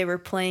before they were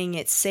playing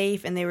it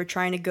safe and they were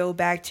trying to go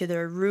back to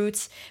their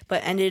roots,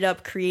 but ended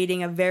up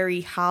creating a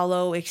very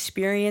hollow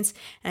experience.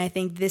 And I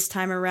think this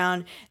time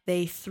around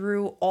they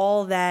threw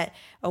all that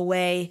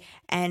away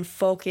and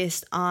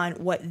focused on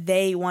what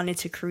they wanted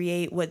to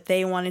create, what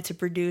they wanted to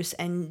produce,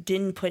 and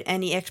didn't put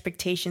any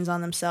expectations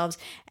on themselves.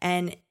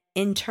 And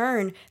in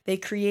turn, they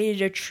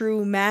created a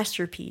true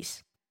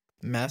masterpiece.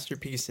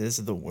 Masterpiece is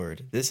the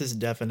word. This is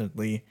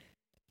definitely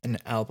an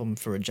album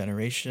for a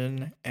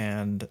generation,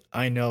 and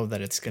I know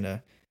that it's going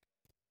to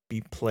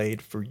be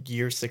played for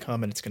years to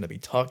come, and it's going to be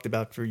talked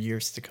about for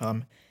years to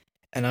come.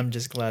 And I'm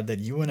just glad that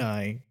you and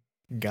I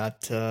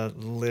got to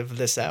live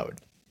this out,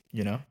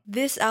 you know?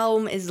 This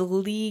album is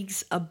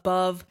leagues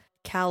above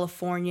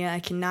California. I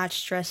cannot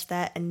stress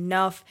that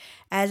enough.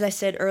 As I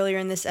said earlier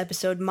in this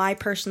episode, my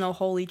personal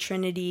holy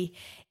trinity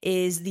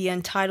is the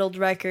Entitled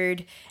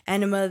record,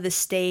 Enema of the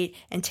State,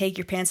 and Take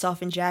Your Pants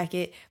Off and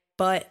Jacket.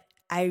 But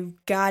I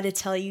gotta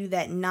tell you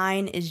that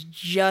 9 is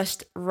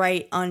just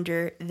right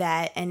under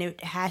that, and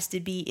it has to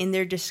be in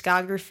their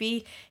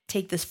discography,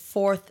 take this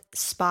 4th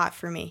spot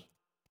for me.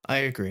 I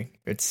agree.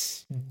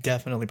 It's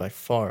definitely by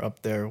far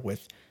up there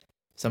with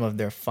some of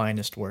their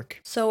finest work.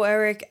 So,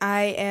 Eric,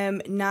 I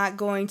am not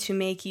going to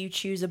make you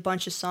choose a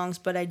bunch of songs,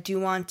 but I do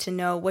want to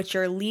know what's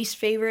your least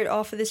favorite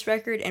off of this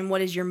record and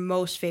what is your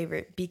most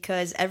favorite,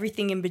 because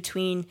everything in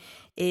between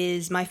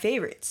is my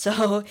favorite.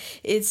 So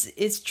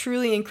it's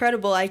truly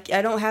incredible. I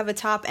don't have a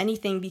top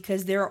anything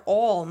because they're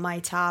all my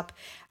top.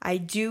 I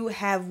do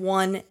have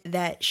one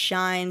that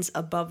shines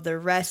above the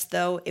rest,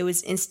 though. It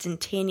was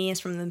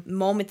instantaneous from the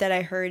moment that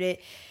I heard it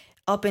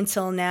up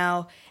until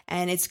now,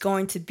 and it's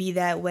going to be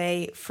that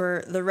way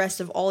for the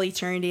rest of all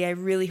eternity. I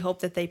really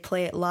hope that they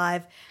play it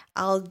live.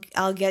 I'll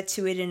get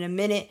to it in a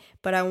minute,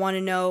 but I want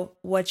to know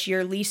what's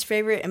your least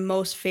favorite and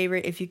most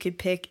favorite. If you could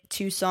pick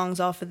 2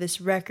 songs off of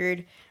this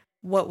record,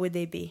 what would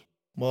they be?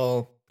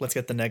 Well, let's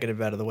get the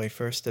negative out of the way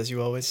first, as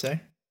you always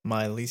say.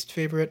 My least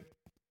favorite,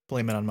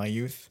 Blame It on My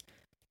Youth.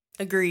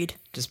 Agreed.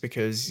 Just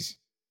because,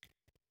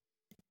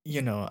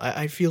 you know,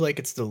 I feel like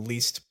it's the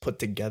least put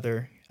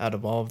together out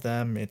of all of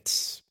them.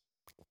 It's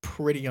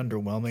pretty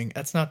underwhelming.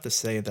 That's not to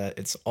say that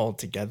it's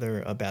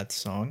altogether a bad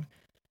song,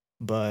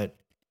 but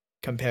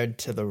compared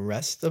to the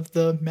rest of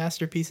the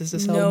masterpieces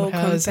this No album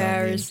has,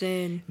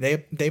 comparison. I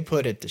mean, they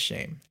put it to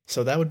shame.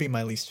 So that would be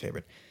my least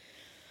favorite.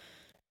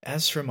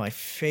 As for my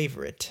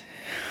favorite,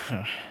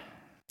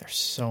 there's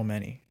so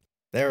many.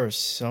 There are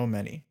so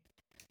many.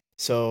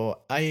 So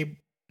I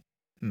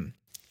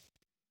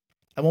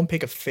won't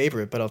pick a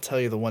favorite, but I'll tell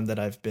you the one that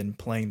I've been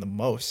playing the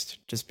most,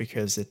 just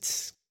because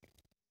it's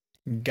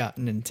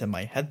gotten into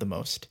my head the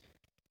most,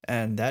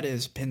 and that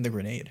is Pin the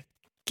Grenade.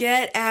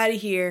 Get out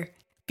of here,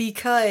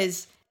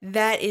 because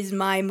that is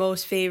my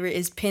most favorite,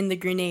 is Pin the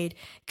Grenade.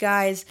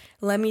 Guys,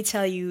 let me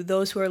tell you,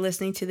 those who are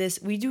listening to this,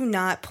 we do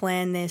not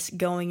plan this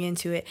going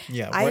into it.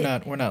 Yeah,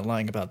 we're not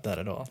lying about that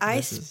at all.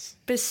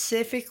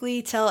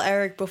 Specifically tell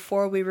Eric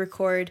before we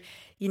record,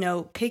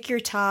 pick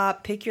your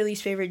top, pick your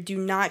least favorite. Do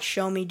not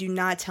show me, do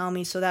not tell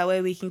me, so that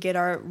way we can get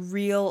our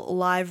real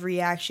live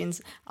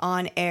reactions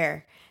on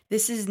air.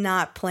 This is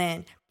not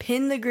planned.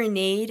 Pin the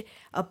Grenade,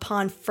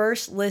 upon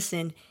first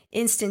listen,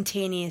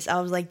 instantaneous.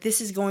 I was like,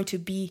 this is going to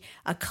be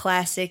a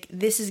classic.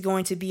 This is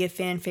going to be a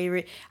fan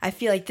favorite. I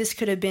feel like this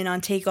could have been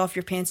on Take Off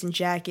Your Pants and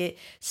Jacket.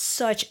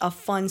 Such a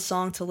fun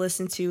song to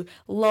listen to.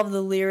 Love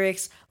the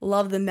lyrics,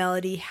 love the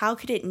melody. How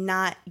could it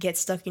not get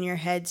stuck in your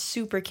head?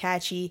 Super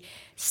catchy.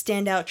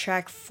 Standout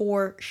track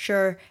for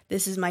sure.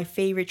 This is my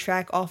favorite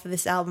track off of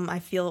this album. I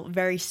feel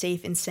very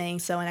safe in saying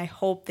so, and I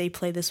hope they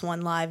play this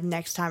one live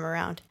next time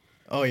around.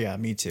 Oh yeah,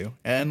 me too.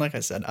 And like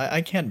I said,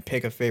 I can't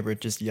pick a favorite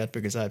just yet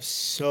because I have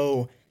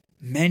so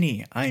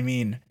many. I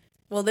mean,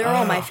 well, they're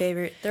all my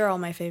favorite. They're all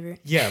my favorite.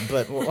 Yeah,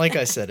 but like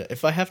I said,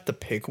 if I have to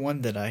pick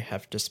one that I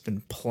have just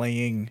been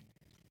playing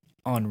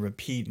on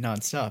repeat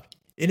nonstop,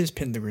 it is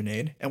Pin the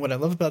Grenade. And what I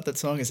love about that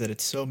song is that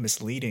it's so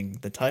misleading.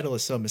 The title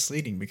is so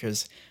misleading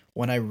because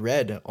when I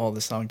read all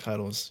the song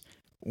titles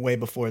way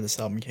before this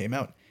album came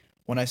out,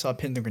 when I saw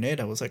Pin the Grenade,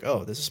 I was like,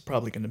 oh, this is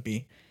probably going to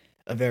be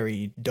a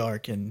very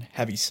dark and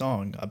heavy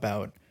song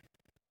about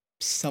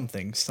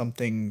something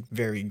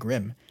very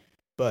grim.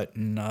 But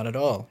not at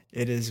all.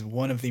 It is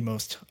one of the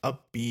most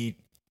upbeat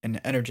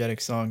and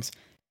energetic songs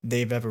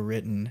they've ever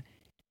written,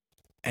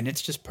 and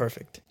it's just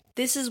perfect.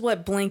 This is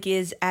what Blink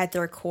is at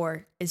their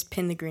core, is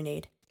Pin the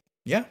Grenade.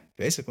 Yeah,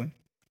 basically.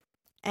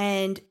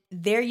 And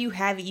there you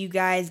have it, you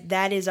guys.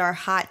 That is our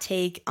hot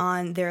take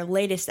on their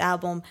latest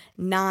album,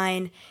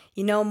 9.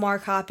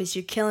 Mark Hoppus,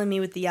 you're killing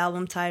me with the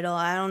album title.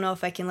 I don't know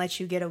if I can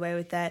let you get away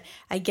with that.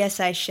 I guess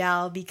I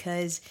shall,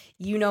 because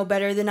you know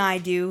better than I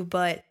do.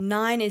 But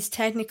 9 is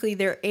technically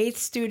their 8th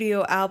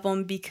studio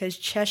album because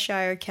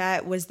Cheshire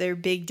Cat was their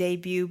big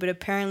debut. But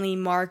apparently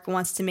Mark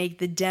wants to make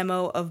the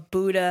demo of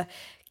Buddha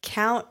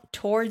count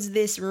towards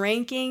this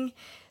ranking.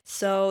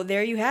 So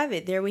there you have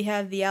it. There we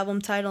have the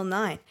album title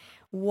 9.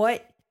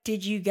 What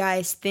did you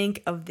guys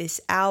think of this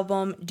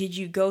album? Did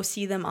you go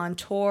see them on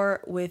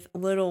tour with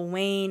Lil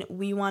Wayne?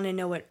 We want to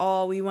know it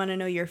all. We want to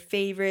know your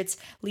favorites,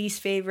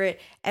 least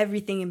favorite,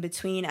 everything in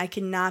between. I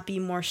could not be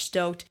more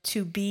stoked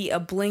to be a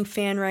Blink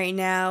fan right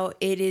now.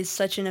 It is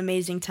such an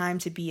amazing time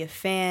to be a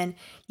fan.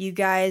 You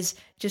guys,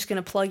 just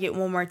going to plug it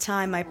one more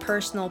time. My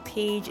personal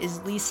page is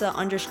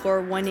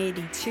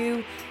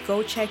Lisa_182.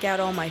 Go check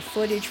out all my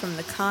footage from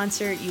the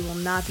concert. You will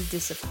not be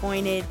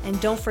disappointed. And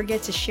don't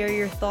forget to share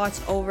your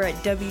thoughts over at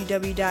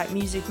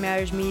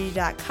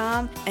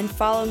www.musicmattersmedia.com and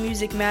follow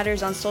Music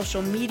Matters on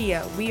social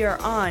media. We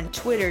are on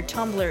Twitter,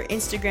 Tumblr,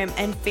 Instagram,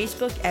 and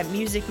Facebook at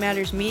Music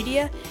Matters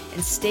Media.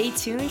 And stay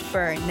tuned for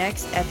our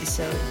next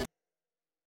episode.